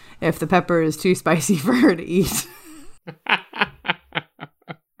meltdown if the pepper is too spicy for her to eat." I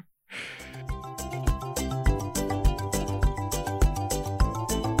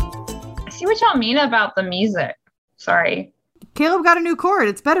see what y'all mean about the music. Sorry. Caleb got a new cord.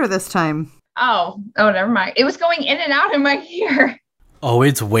 It's better this time. Oh, never mind. It was going in and out in my ear. Oh,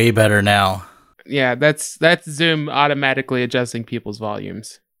 it's way better now. Yeah, that's Zoom automatically adjusting people's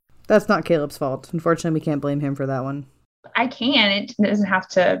volumes. That's not Caleb's fault. Unfortunately, we can't blame him for that one. I can. It doesn't have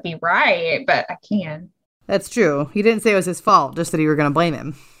to be right, but I can. That's true. He didn't say it was his fault, just that you were going to blame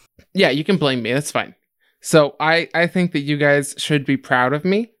him. Yeah, you can blame me. That's fine. So I think that you guys should be proud of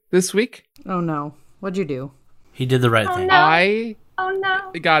me this week. Oh, no. What'd you do? He did the right thing. No. I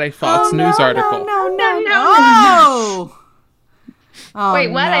no. got a Fox News article. No. Oh, Wait,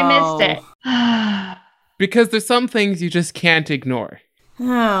 what? no. I missed it. Because there's some things you just can't ignore.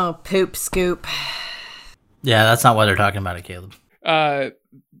 Oh, poop scoop. Yeah, that's not why they're talking about it, Caleb.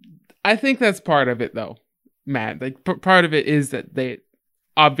 I think that's part of it, though, Matt. Like, part of it is that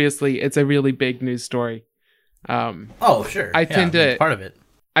obviously, it's a really big news story. Oh, sure. I tend to part of it.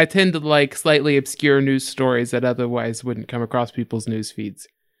 I tend to like slightly obscure news stories that otherwise wouldn't come across people's news feeds.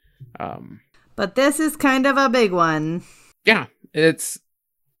 But this is kind of a big one. Yeah, it's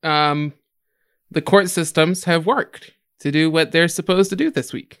the court systems have worked to do what they're supposed to do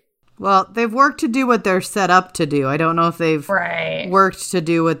this week. Well, they've worked to do what they're set up to do. I don't know if they've worked to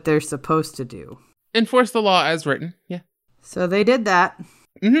do what they're supposed to do. Enforce the law as written, yeah. So they did that.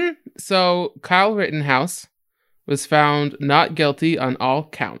 Mm-hmm. So Kyle Rittenhouse was found not guilty on all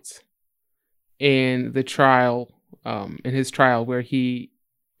counts in the trial, in his trial where he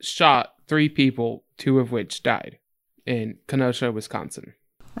shot 3 people, 2 of which died in Kenosha, Wisconsin.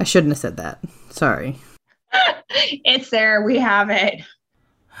 I shouldn't have said that. Sorry. It's there. We have it.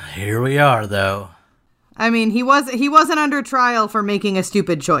 Here we are, though. I mean, he wasn't under trial for making a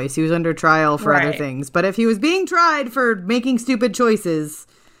stupid choice. He was under trial for other things. But if he was being tried for making stupid choices,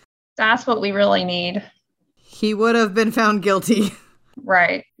 that's what we really need. He would have been found guilty.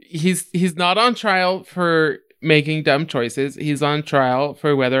 Right. He's not on trial for making dumb choices. He's on trial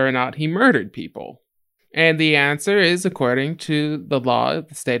for whether or not he murdered people. And the answer is, according to the law of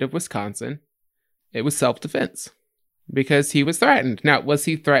the state of Wisconsin, it was self-defense because he was threatened. Now, was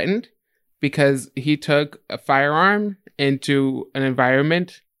he threatened because he took a firearm into an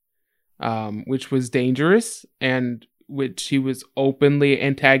environment which was dangerous and which he was openly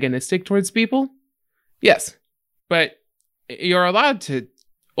antagonistic towards people? Yes, but you're allowed to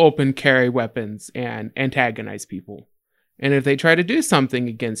open carry weapons and antagonize people. And if they try to do something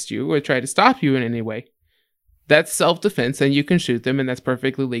against you or try to stop you in any way, that's self-defense, and you can shoot them, and that's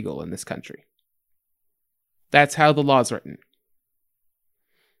perfectly legal in this country. That's how the law's written.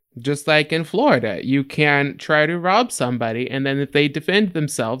 Just like in Florida, you can try to rob somebody, and then if they defend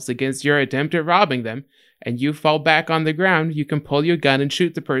themselves against your attempt at robbing them, and you fall back on the ground, you can pull your gun and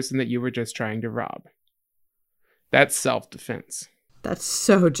shoot the person that you were just trying to rob. That's self-defense. That's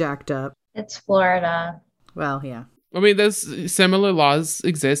so jacked up. It's Florida. Well, yeah. I mean, those similar laws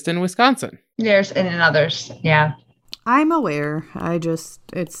exist in Wisconsin. There's and in others. Yeah. I'm aware.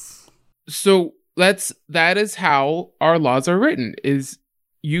 So that is how our laws are written, is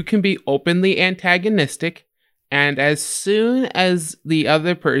you can be openly antagonistic, and as soon as the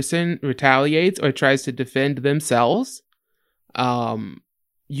other person retaliates or tries to defend themselves,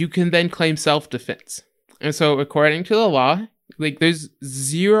 you can then claim self-defense. And so according to the law, like, there's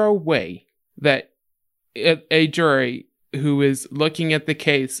zero way that a jury who is looking at the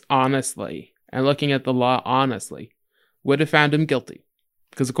case honestly and looking at the law honestly would have found him guilty.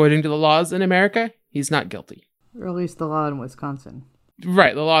 Because according to the laws in America, he's not guilty. Or at least the law in Wisconsin.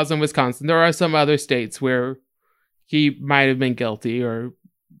 Right, the laws in Wisconsin. There are some other states where he might have been guilty or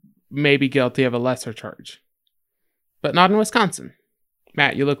maybe guilty of a lesser charge. But not in Wisconsin.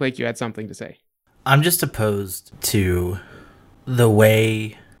 Matt, you look like you had something to say. I'm just opposed to the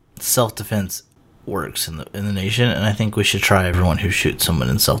way self-defense works in the nation, and I think we should try everyone who shoots someone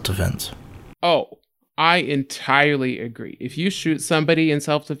in self-defense. Oh, I entirely agree. If you shoot somebody in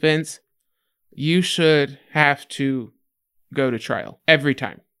self-defense, you should have to go to trial every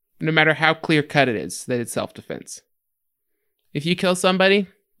time, no matter how clear-cut it is that it's self-defense. If you kill somebody,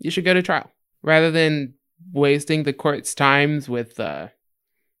 you should go to trial, rather than wasting the court's times with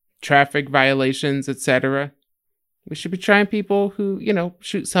traffic violations, etc. We should be trying people who,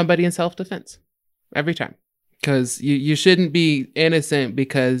 shoot somebody in self-defense every time. Because you shouldn't be innocent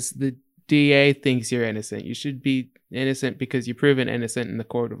because the DA thinks you're innocent. You should be innocent because you're proven innocent in the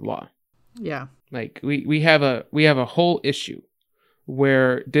court of law. Yeah. Like, we have a whole issue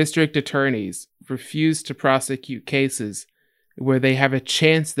where district attorneys refuse to prosecute cases where they have a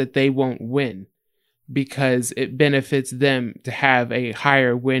chance that they won't win because it benefits them to have a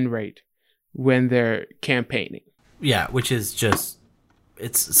higher win rate when they're campaigning. Yeah, which is just,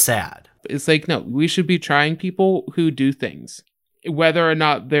 it's sad. It's like, no, we should be trying people who do things. Whether or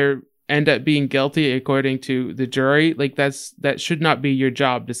not they're end up being guilty according to the jury, like, that should not be your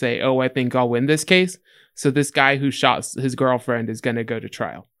job to say, oh, I think I'll win this case, so this guy who shot his girlfriend is going to go to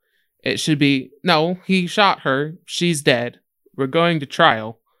trial. It should be, no, he shot her, she's dead, we're going to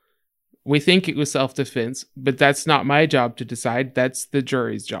trial. We think it was self-defense, but that's not my job to decide. That's the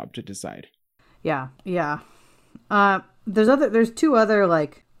jury's job to decide. Yeah. There's two other,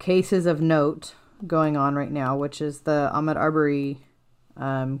 like, cases of note going on right now, which is the Ahmaud Arbery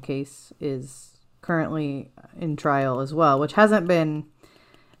case is currently in trial as well, which hasn't been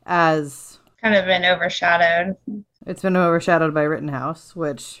as... kind of been overshadowed. It's been overshadowed by Rittenhouse,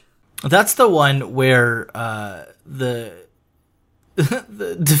 which... That's the one where the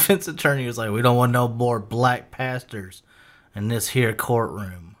defense attorney was like, we don't want no more black pastors in this here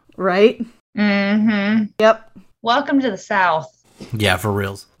courtroom. Right? Mm-hmm. Yep. Welcome to the South. Yeah, for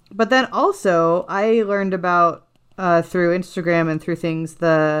reals. But then also, I learned about, through Instagram and through things,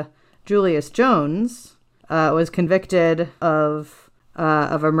 the Julius Jones was convicted of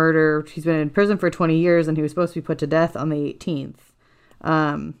a murder. He's been in prison for 20 years, and he was supposed to be put to death on the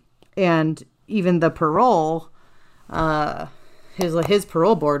 18th. And even the parole, his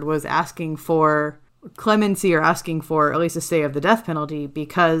parole board was asking for clemency, or asking for at least a stay of the death penalty,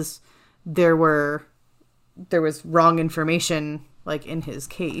 because there was wrong information, like, in his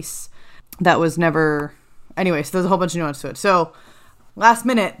case that was never... Anyway, so there's a whole bunch of nuance to it. So last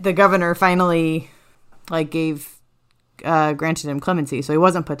minute, the governor finally, like, granted him clemency, so he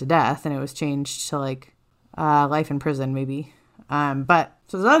wasn't put to death, and it was changed to, like, life in prison, maybe. But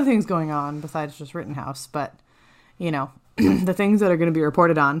so there's other things going on besides just Rittenhouse, but, the things that are going to be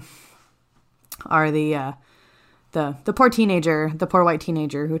reported on are the poor white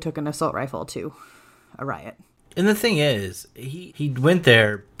teenager who took an assault rifle to a riot. And the thing is, he went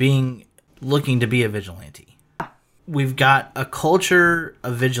there looking to be a vigilante. We've got a culture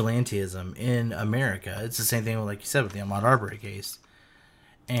of vigilantism in America. It's the same thing, like you said, with the Ahmaud Arbery case.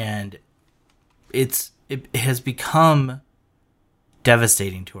 And it has become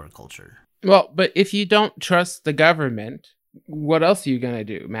devastating to our culture. Well, but if you don't trust the government, what else are you going to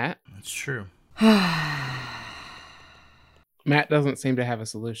do, Matt? That's true. Matt doesn't seem to have a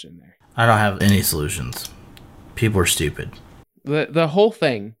solution there. I don't have any solutions. People are stupid. The whole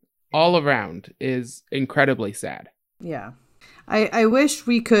thing, all around, is incredibly sad. Yeah. I wish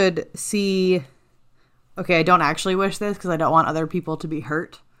we could see okay, I don't actually wish this because I don't want other people to be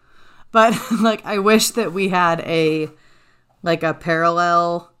hurt. But like, I wish that we had a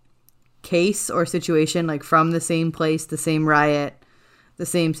parallel case or situation, like from the same place, the same riot, the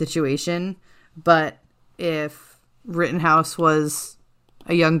same situation. But if Rittenhouse was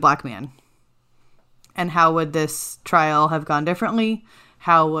a young black man, and how would this trial have gone differently?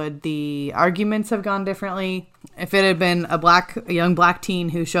 How would the arguments have gone differently if it had been a young black teen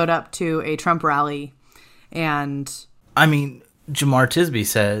who showed up to a Trump rally? And I mean, Jamar Tisby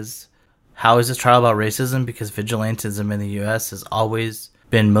says, how is this trial about racism? Because vigilantism in the U.S. has always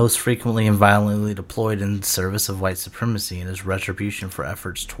been most frequently and violently deployed in service of white supremacy and as retribution for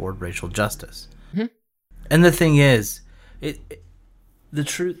efforts toward racial justice. Mm-hmm. And the thing is, the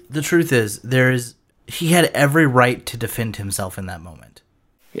truth is, he had every right to defend himself in that moment.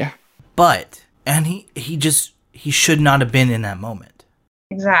 Yeah. But, and he should not have been in that moment.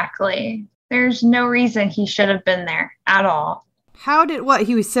 Exactly. There's no reason he should have been there at all.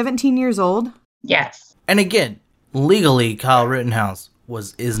 He was 17 years old? Yes. And again, legally, Kyle Rittenhouse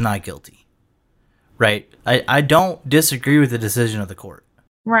is not guilty. Right? I don't disagree with the decision of the court.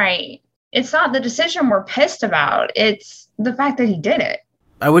 Right. It's not the decision we're pissed about. It's the fact that he did it.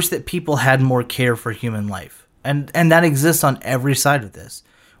 I wish that people had more care for human life. And that exists on every side of this.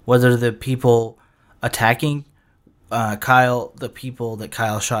 Whether the people attacking Kyle, the people that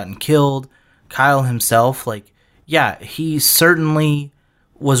Kyle shot and killed, Kyle himself, like, yeah, he certainly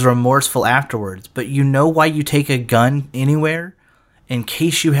was remorseful afterwards. But you know why you take a gun anywhere? In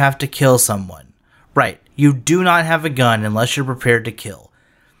case you have to kill someone. Right. You do not have a gun unless you're prepared to kill.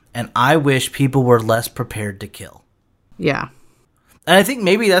 And I wish people were less prepared to kill. Yeah. And I think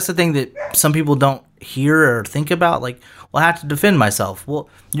maybe that's the thing that some people don't hear or think about. Like, well, I have to defend myself. Well,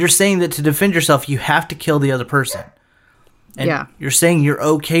 you're saying that to defend yourself, you have to kill the other person. And yeah. You're saying you're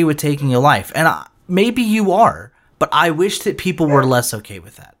okay with taking a life. And maybe you are. But I wish that people were less okay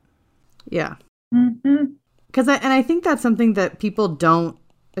with that. Yeah. Mm-hmm. I think that's something that people don't,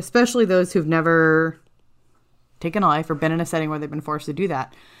 especially those who've never taken a life or been in a setting where they've been forced to do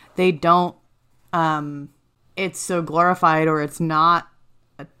that. They don't, it's so glorified or it's not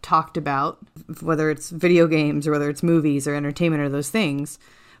talked about, whether it's video games or whether it's movies or entertainment or those things.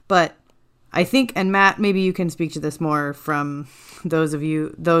 But I think, and Matt, maybe you can speak to this more from those that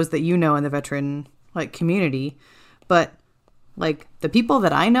you know in the veteran like community, but like the people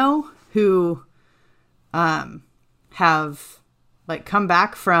that I know who have like come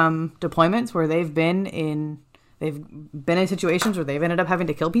back from deployments where they've been in situations where they've ended up having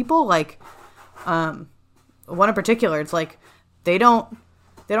to kill people. Like, one in particular, it's like they don't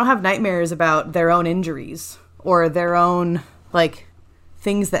have nightmares about their own injuries or their own like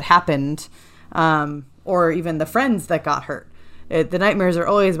things that happened, or even the friends that got hurt. The nightmares are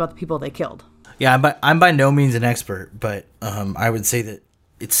always about the people they killed. Yeah, I'm by no means an expert, but I would say that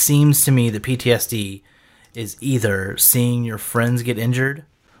it seems to me that PTSD is either seeing your friends get injured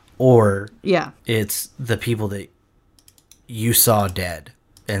or it's the people that you saw dead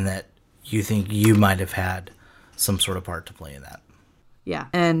and that you think you might have had some sort of part to play in that. Yeah,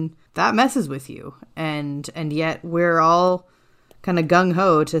 and that messes with you. And yet we're all kind of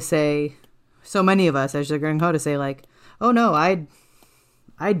gung-ho to say, so many of us, as you're gung-ho to say like, oh no,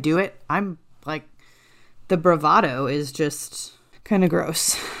 I'd do it. I'm like, the bravado is just kind of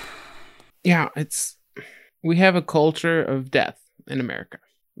gross. Yeah, we have a culture of death in America.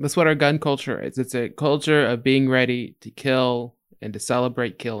 That's what our gun culture is. It's a culture of being ready to kill and to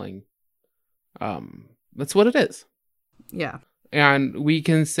celebrate killing. That's what it is. Yeah. And we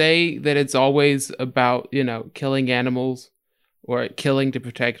can say that it's always about, killing animals or killing to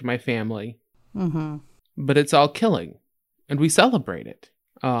protect my family. Mm-hmm. But it's all killing. And we celebrate it.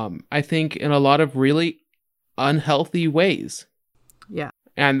 I think in a lot of really unhealthy ways. Yeah.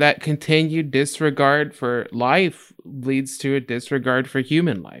 And that continued disregard for life leads to a disregard for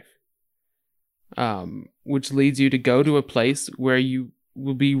human life. Which leads you to go to a place where you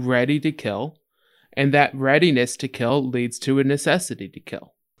will be ready to kill. And that readiness to kill leads to a necessity to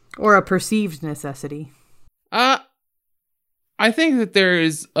kill. Or a perceived necessity. I think that there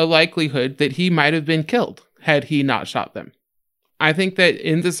is a likelihood that he might have been killed had he not shot them. I think that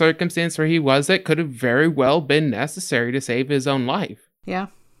in the circumstance where he was, it could have very well been necessary to save his own life. Yeah.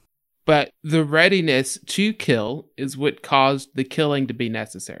 But the readiness to kill is what caused the killing to be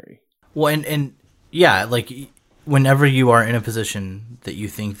necessary. Well, and yeah, like whenever you are in a position that you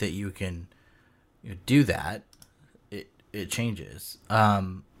think that you can do that, it changes.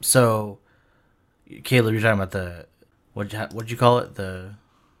 So, Caleb, you're talking about what'd you call it? The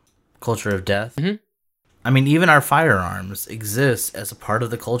culture of death? Mm-hmm. I mean, even our firearms exist as a part of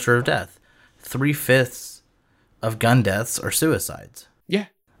the culture of death. 3/5 of gun deaths are suicides. Yeah.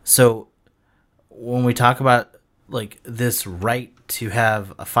 So when we talk about like this right to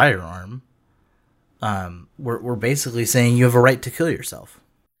have a firearm, we're basically saying you have a right to kill yourself.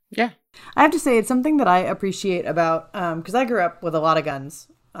 Yeah. I have to say, it's something that I appreciate about, because I grew up with a lot of guns,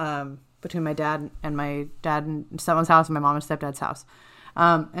 between my dad and someone's house and my mom and stepdad's house.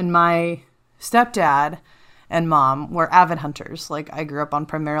 And my stepdad and mom were avid hunters. Like, I grew up on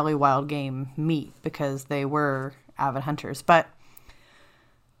primarily wild game meat because they were avid hunters. But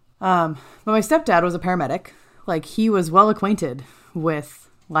my stepdad was a paramedic. Like, he was well acquainted with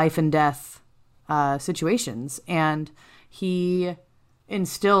life and death situations, and he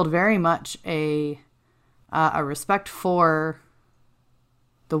instilled very much a respect for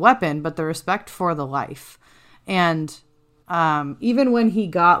the weapon, but the respect for the life. And even when he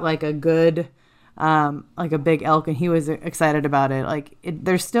got like a good, like a big elk, and he was excited about it, like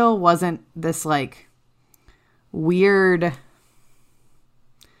there still wasn't this like weird,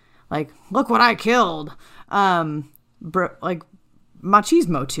 like, look what I killed, like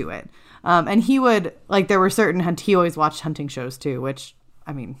machismo to it. And he would, like, there were certain he always watched hunting shows too, which,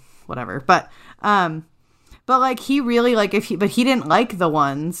 I mean, whatever. But like, he really, like, but he didn't like the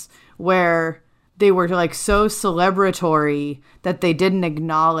ones where they were like so celebratory that they didn't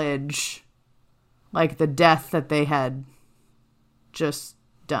acknowledge like the death that they had just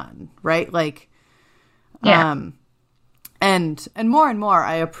done. Right. Like, yeah. And more and more,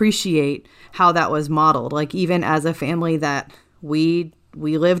 I appreciate how that was modeled. Like, even as a family that we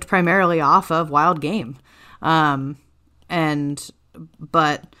lived primarily off of wild game. But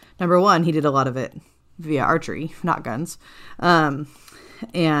number one, he did a lot of it via archery, not guns.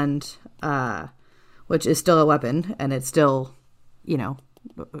 Which is still a weapon, and it's still,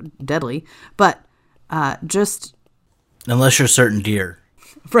 deadly. But just... Unless you're certain deer.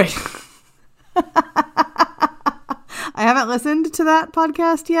 Right. I haven't listened to that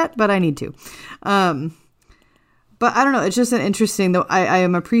podcast yet, but I need to. But I don't know. It's just an interesting, though. I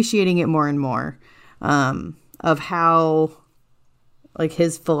am appreciating it more and more, of how, like,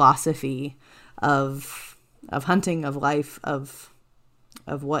 his philosophy of hunting, of life, of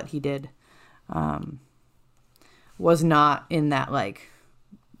what he did, was not in that like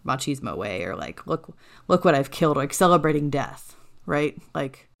machismo way, or like, look what I've killed, or like celebrating death, right?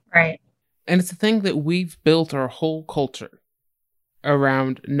 Like, Right. And it's the thing that we've built our whole culture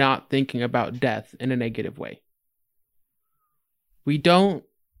around not thinking about death in a negative way. We don't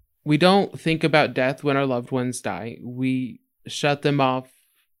think about death when our loved ones die. We shut them off,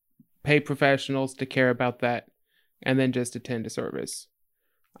 pay professionals to care about that, and then just attend a service.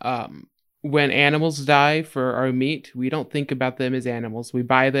 When animals die for our meat, we don't think about them as animals. We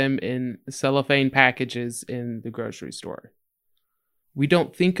buy them in cellophane packages in the grocery store. We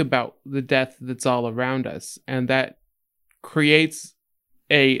don't think about the death that's all around us, and that creates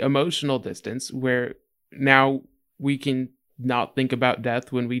a emotional distance where now we can not think about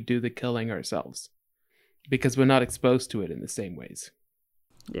death when we do the killing ourselves, because we're not exposed to it in the same ways.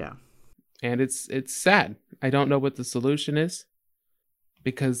 yeah. And it's sad. I don't know what the solution is,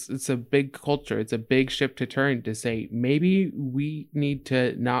 because it's a big culture. It's a big ship to turn to say, maybe we need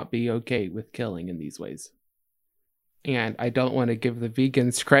to not be okay with killing in these ways. And I don't want to give the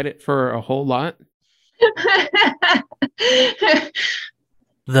vegans credit for a whole lot.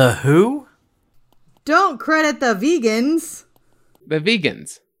 The who? Don't credit the vegans. The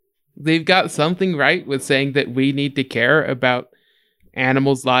vegans. They've got something right with saying that we need to care about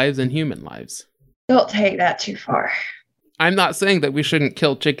animals' lives and human lives. Don't take that too far. I'm not saying that we shouldn't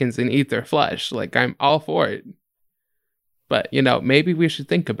kill chickens and eat their flesh. Like, I'm all for it. But, maybe we should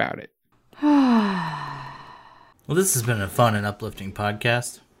think about it. Well, this has been a fun and uplifting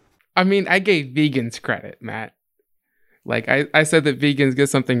podcast. I mean, I gave vegans credit, Matt. Like, I said that vegans get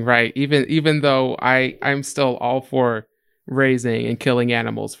something right, even though I'm still all for raising and killing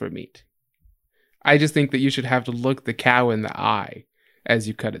animals for meat. I just think that you should have to look the cow in the eye as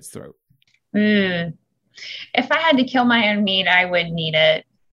you cut its throat. If I had to kill my own meat, I wouldn't eat it.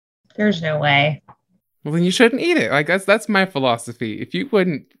 There's no way. Well, then you shouldn't eat it. Like, that's my philosophy. If you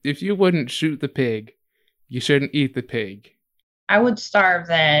wouldn't shoot the pig, you shouldn't eat the pig. I would starve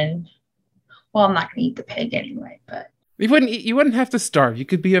then. Well, I'm not going to eat the pig anyway, but You wouldn't have to starve. You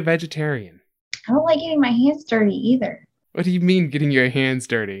could be a vegetarian. I don't like getting my hands dirty either. What do you mean getting your hands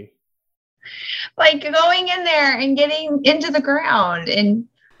dirty? Like going in there and getting into the ground and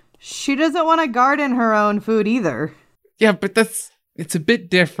She doesn't want to garden her own food either. Yeah, but it's a bit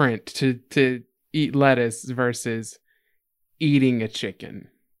different to eat lettuce versus eating a chicken.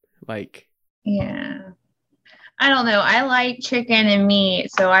 Like, yeah. I don't know. I like chicken and meat,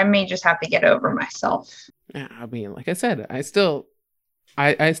 so I may just have to get over myself. Yeah, I mean, like I said, I still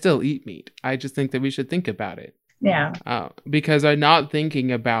eat meat. I just think that we should think about it. Yeah. Because our not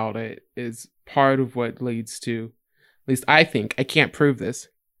thinking about it is part of what leads to, at least I think, I can't prove this,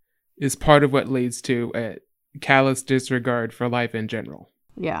 is part of what leads to a callous disregard for life in general.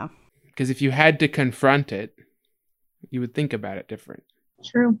 Yeah. Because if you had to confront it, you would think about it different.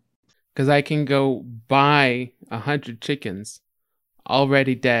 True. Because I can go buy 100 chickens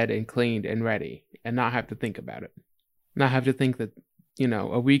already dead and cleaned and ready and not have to think about it. Not have to think that,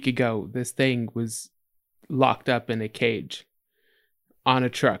 a week ago, this thing was locked up in a cage on a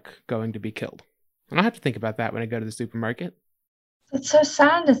truck going to be killed. I don't have to think about that when I go to the supermarket. It's so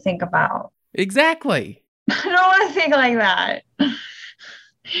sad to think about. Exactly. I don't want to think like that.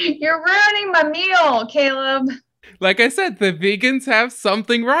 You're ruining my meal, Caleb. Like I said, the vegans have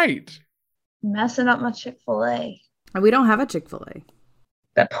something right. Messing up my Chick-fil-A. We don't have a Chick-fil-A.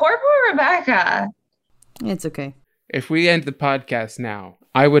 The poor Rebecca. It's okay. If we end the podcast now,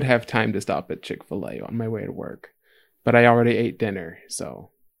 I would have time to stop at Chick-fil-A on my way to work. But I already ate dinner,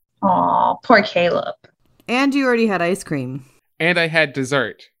 so. Aw, poor Caleb. And you already had ice cream. And I had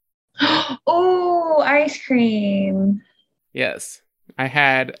dessert. Oh, ice cream. Yes. I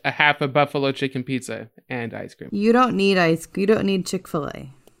had a half a buffalo chicken pizza and ice cream. You don't need Chick-fil-A.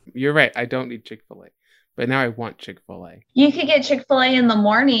 You're right. I don't need Chick-fil-A. But now I want Chick-fil-A. You could get Chick-fil-A in the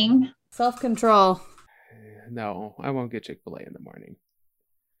morning. Self-control. No, I won't get Chick-fil-A in the morning.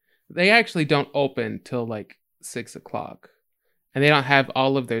 They actually don't open till like 6 o'clock. And they don't have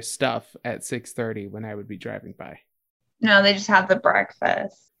all of their stuff at 6:30 when I would be driving by. No, they just have the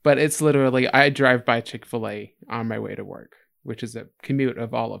breakfast. But it's literally, I drive by Chick-fil-A on my way to work, which is a commute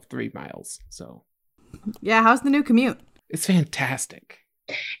of all of 3 miles. So, yeah, how's the new commute? It's fantastic.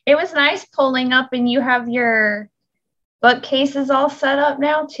 It was nice pulling up and you have your bookcases all set up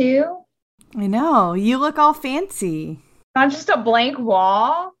now too. I know. You look all fancy. Not just a blank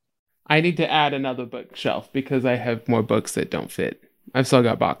wall. I need to add another bookshelf because I have more books that don't fit. I've still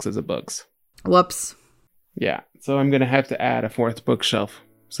got boxes of books. Whoops. Yeah, so I'm going to have to add a 4th bookshelf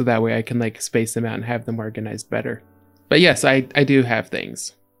so that way I can like space them out and have them organized better. But yes, I do have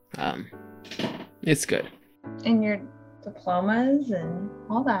things. It's good. And your diplomas and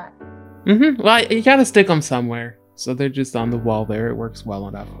all that. Mm-hmm. Well, you got to stick them somewhere. So they're just on the wall there. It works well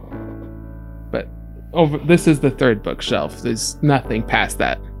enough. But this is the 3rd bookshelf. There's nothing past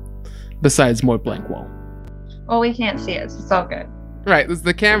that besides more blank wall. Well, we can't see it, so it's all good. Right, there's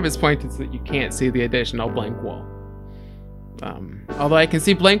the canvas pointed so that you can't see the additional blank wall. Although I can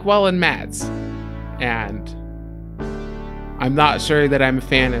see blank wall in Matt's. And I'm not sure that I'm a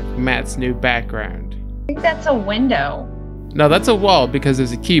fan of Matt's new background. I think that's a window. No, that's a wall because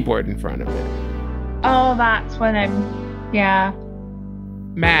there's a keyboard in front of it. Oh, that's what I'm... Yeah.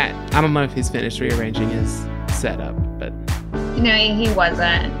 Matt, I don't know if he's finished rearranging his setup, but... No, he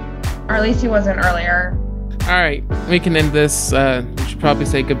wasn't. Or at least he wasn't earlier. Alright, we can end this. We should probably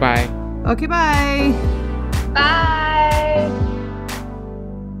say goodbye. Okay, bye. Bye!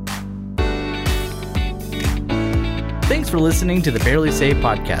 Thanks for listening to the Barely Saved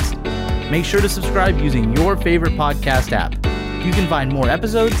podcast. Make sure to subscribe using your favorite podcast app. You can find more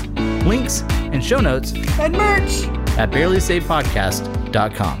episodes, links, and show notes And merch. at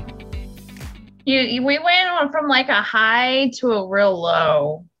barelysavedpodcast.com. We went on from like a high to a real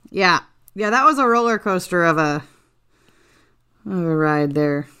low. Yeah, that was a roller coaster of a ride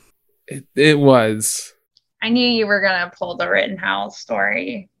there. It was. I knew you were going to pull the Rittenhouse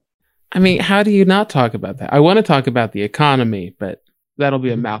story. I mean, how do you not talk about that? I want to talk about the economy, but that'll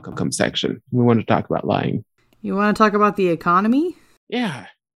be a Malcolm section. We want to talk about lying. You want to talk about the economy? Yeah.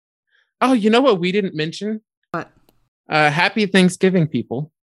 Oh, you know what we didn't mention? What? Happy Thanksgiving,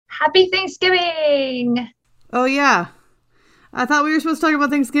 people. Happy Thanksgiving! Oh, yeah. I thought we were supposed to talk about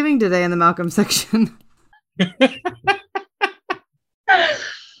Thanksgiving today in the Malcolm section.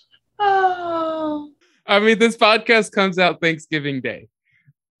 Oh. I mean, this podcast comes out Thanksgiving Day.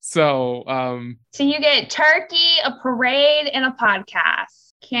 So, So you get turkey, a parade, and a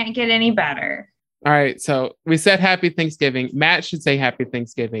podcast. Can't get any better. all right. So we said Happy Thanksgiving. Matt should say Happy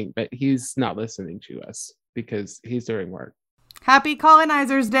Thanksgiving, but he's not listening to us because he's doing work. Happy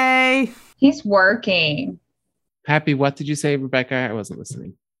Colonizers Day. He's working. Happy, what did you say, Rebecca? I wasn't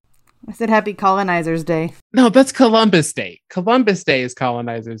listening. I said Happy Colonizers Day. No, that's Columbus Day. Columbus Day is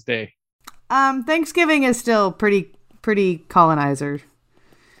Colonizers Day. Thanksgiving is still pretty colonizer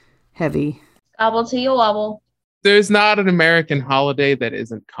heavy. Gobble till you wobble. There's not an American holiday that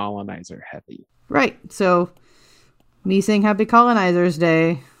isn't colonizer heavy. Right. So me saying Happy Colonizers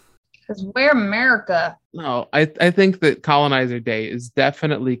Day. Because we're America. No, I think that Colonizer Day is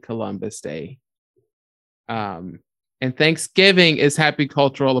definitely Columbus Day. And Thanksgiving is Happy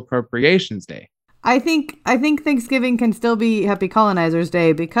Cultural Appropriations Day. I think Thanksgiving can still be Happy Colonizers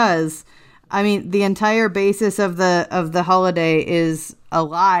Day because, I mean, the entire basis of the holiday is a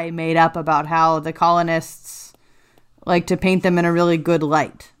lie made up about how the colonists like to paint them in a really good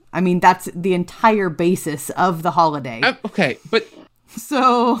light. I mean, that's the entire basis of the holiday. Okay, but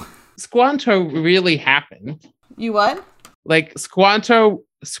So, Squanto really happened. you what? Like Squanto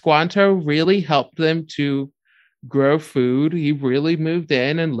really helped them to grow food. He really moved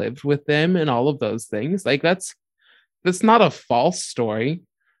in and lived with them and all of those things. Like that's not a false story.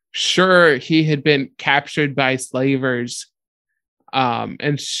 Sure, he had been captured by slavers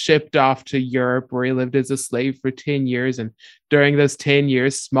and shipped off to Europe, where he lived as a slave for 10 years. And during those 10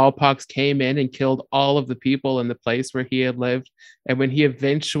 years, smallpox came in and killed all of the people in the place where he had lived. And when he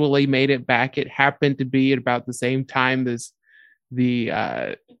eventually made it back, it happened to be at about the same time as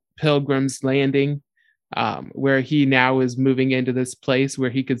the Pilgrim's Landing, where he now is moving into this place where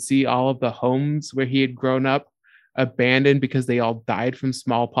he could see all of the homes where he had grown up abandoned because they all died from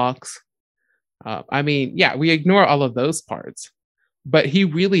smallpox. I mean, yeah, we ignore all of those parts, but he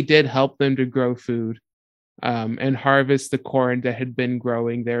really did help them to grow food and harvest the corn that had been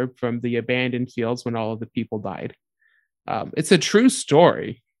growing there from the abandoned fields when all of the people died. It's a true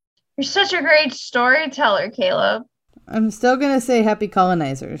story. You're such a great storyteller, Caleb. I'm still going to say Happy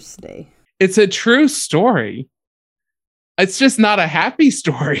Colonizers Day. It's a true story. It's just not a happy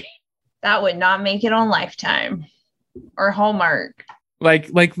story. That would not make it on Lifetime or Hallmark.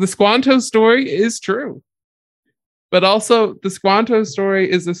 Like the Squanto story is true. But also the Squanto story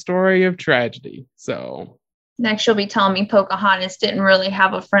is a story of tragedy. So Next, you'll be telling me Pocahontas didn't really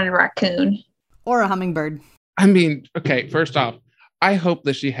have a friend raccoon. Or a hummingbird. I mean, okay, first off, I hope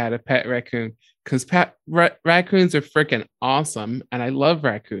that she had a pet raccoon because raccoons are freaking awesome, and I love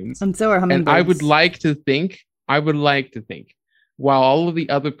raccoons. And so are hummingbirds. And I would like to think, while all of the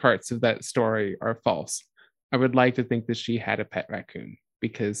other parts of that story are false, I would like to think that she had a pet raccoon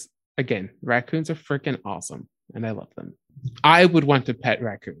because, again, raccoons are freaking awesome, and I love them. I would want a pet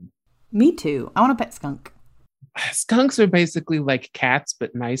raccoon. Me too. I want a pet skunk. Skunks are basically like cats,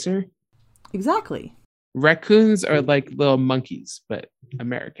 but nicer. Exactly. Raccoons are like little monkeys, but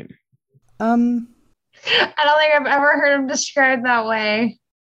American. I don't think I've ever heard him described that way.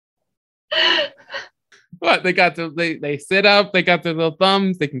 What they sit up, they got their little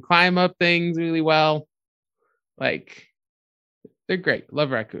thumbs, they can climb up things really well. Like they're great.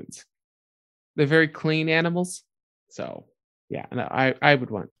 Love raccoons. They're very clean animals. So yeah, no, I would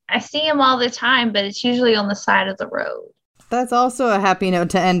want. I see him all the time, but it's usually on the side of the road. That's also a happy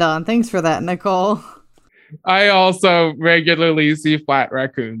note to end on. Thanks for that, Nicole. I also regularly see flat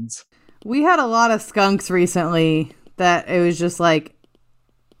raccoons. We had a lot of skunks recently that it was just like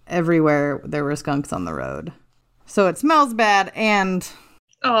everywhere there were skunks on the road. So it smells bad and...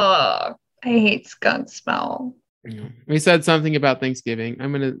 Oh, I hate skunk smell. We said something about Thanksgiving.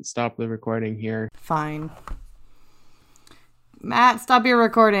 I'm going to stop the recording here. Fine. Matt, stop your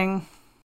recording.